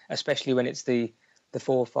that, especially when it's the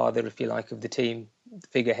forefather, if you like, of the team, the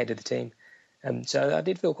figurehead of the team. So I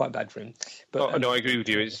did feel quite bad for him. But no, I agree with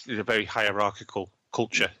you. It's a very hierarchical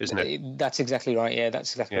culture, isn't it? That's exactly right. Yeah,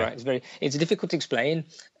 that's exactly right. It's difficult to explain.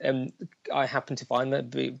 I happen to find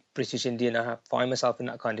that British Indian. I find myself in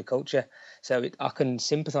that kind of culture, so I can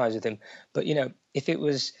sympathise with him. But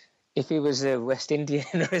if he was a West Indian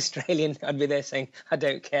or Australian, I'd be there saying, I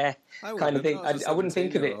don't care, kind of thing. I wouldn't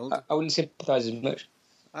think of it. I wouldn't sympathise as much.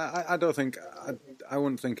 I don't think... I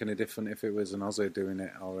wouldn't think any different if it was an Aussie doing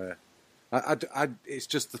it. Or it's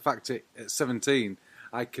just the fact that at 17,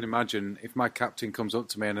 I can imagine if my captain comes up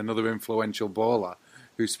to me and another influential bowler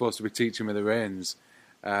who's supposed to be teaching me the reins,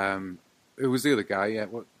 who was the other guy? Yeah,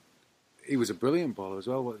 he was a brilliant bowler as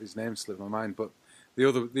well. His name slipped my mind, but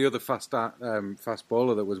the other fast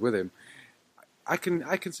bowler that was with him, I can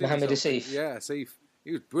see Mohamed Asif. Yeah, Asif.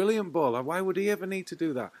 He was a brilliant bowler. Why would he ever need to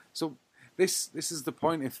do that? So this is the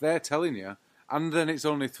point. If they're telling you, and then it's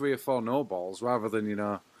only 3 or 4 no balls rather than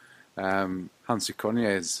Hansi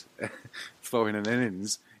Cronje's throwing an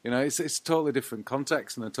innings. You know, it's a totally different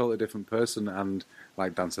context and a totally different person, and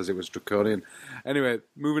like Dan says, it was draconian. Anyway,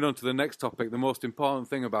 moving on to the next topic, the most important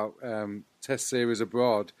thing about Test series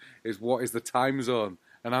abroad is what is the time zone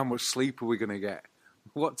and how much sleep are we going to get?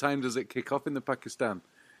 What time does it kick off in the Pakistan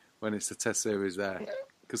when it's the Test series there?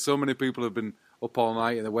 Because so many people have been up all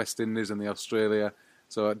night in the West Indies and the Australia.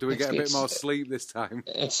 So do we get a bit more sleep this time?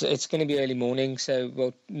 It's going to be early morning. So,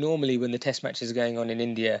 well, normally when the Test matches are going on in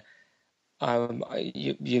India,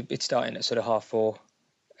 it's starting at sort of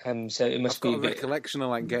 4:30. So it must be a recollection of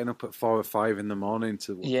like getting up at 4 or 5 in the morning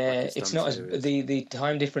to watch Pakistan it's not series. The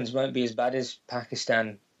time difference won't be as bad as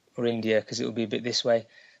Pakistan or India because it will be a bit this way.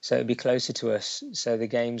 So it'll be closer to us. So the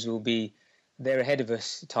games they're ahead of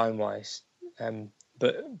us time wise,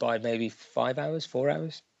 but by maybe 5 hours, 4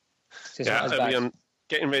 hours. So it's not as bad.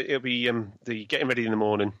 It'll be the getting ready in the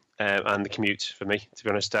morning and the commute for me. To be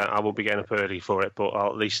honest, I won't be getting up early for it, but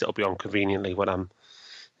at least it'll be on conveniently when I'm.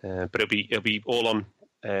 But it'll be all on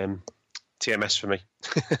TMS for me.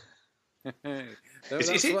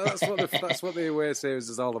 That's what the away series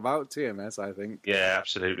is all about. TMS, I think. Yeah,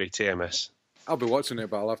 absolutely TMS. I'll be watching it,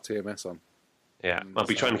 but I'll have TMS on. Yeah, I'll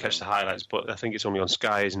be trying to catch the highlights, but I think it's only on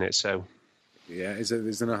Sky, isn't it? So. Yeah, is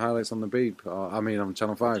there no highlights on the Beeb? On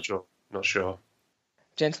Channel 5? Not sure.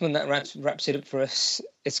 Gentlemen, that wraps it up for us.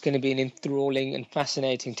 It's going to be an enthralling and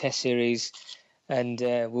fascinating Test series, and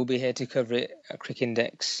we'll be here to cover it at Crick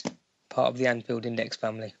Index, part of the Anfield Index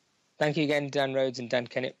family. Thank you again, Dan Rhodes and Dan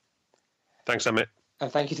Kennett. Thanks, Amit.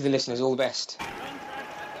 And thank you to the listeners. All the best.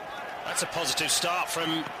 That's a positive start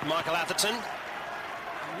from Michael Atherton. He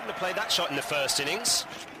wouldn't have played that shot in the first innings.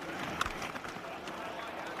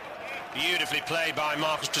 Beautifully played by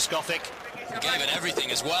Marcus Trescothick. Gave it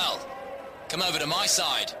everything as well. Come over to my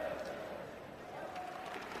side.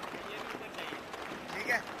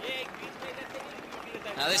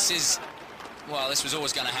 Now this was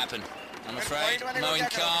always going to happen, I'm afraid. Moin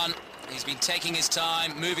Khan, he's been taking his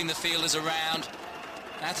time, moving the fielders around.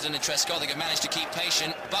 Atherton and Trescothick have managed to keep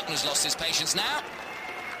patient. Buckner's lost his patience now.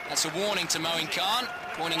 That's a warning to Moin Khan,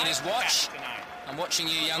 pointing at his watch. I'm watching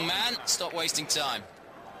you, young man. Stop wasting time.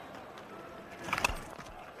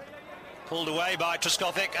 Pulled away by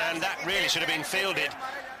Trescothick, and that really should have been fielded.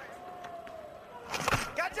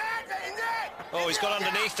 Oh, he's got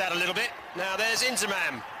underneath that a little bit. Now there's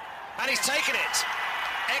Inzamam, and he's taken it.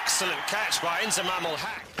 Excellent catch by Inzamam ul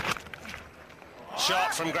Haq.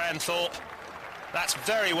 Shot from Graham Thorpe. That's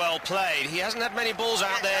very well played. He hasn't had many balls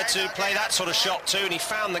out there to play that sort of shot to, and he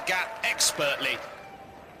found the gap expertly.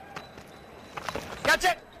 Catch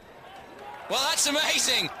it! Well, that's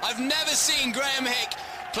amazing. I've never seen Graham Hick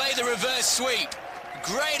play the reverse sweep.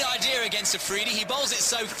 Great idea against Afridi. He bowls it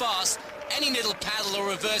so fast, any little paddle or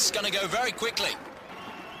reverse is going to go very quickly.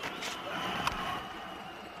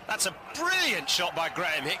 That's a brilliant shot by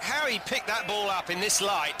Graham Hick. How he picked that ball up in this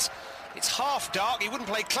light. It's half dark. He wouldn't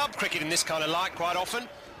play club cricket in this kind of light quite often.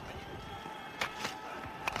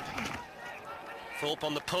 Thorpe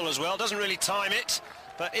on the pull as well. Doesn't really time it,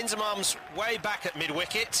 but Inzamam's way back at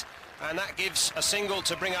mid-wicket. And that gives a single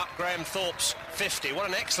to bring up Graham Thorpe's 50. What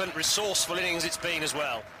an excellent, resourceful innings it's been as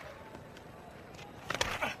well.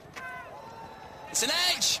 It's an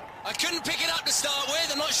edge. I couldn't pick it up to start with.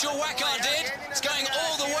 I'm not sure Wakar did. It's going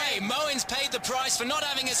all the way. Moen's paid the price for not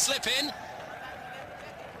having a slip in.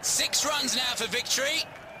 6 runs now for victory.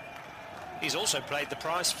 He's also paid the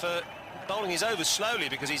price for bowling his overs slowly,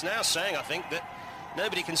 because he's now saying, I think, that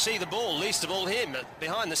nobody can see the ball, least of all him,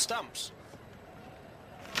 behind the stumps.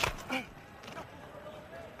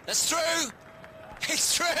 That's true.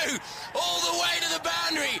 It's true. All the way to the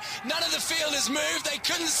boundary. None of the fielders moved. They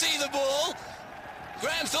couldn't see the ball.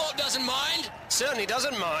 Graham Thorpe doesn't mind. Certainly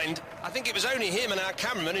doesn't mind. I think it was only him and our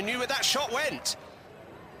cameraman who knew where that shot went.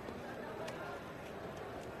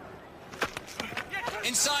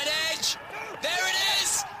 Inside edge. There it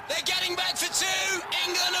is. They're getting back for 2.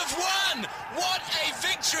 England have won. What a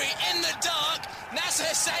victory in the dark. Nasser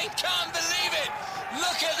Hussain can't believe it.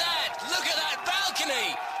 Look at that. Look at that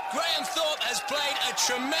balcony. Graham Thorpe has played a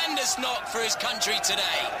tremendous knock for his country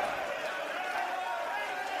today.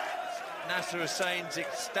 Nasser Hussain's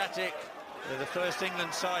ecstatic. They're the first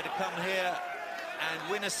England side to come here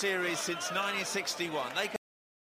and win a series since 1961.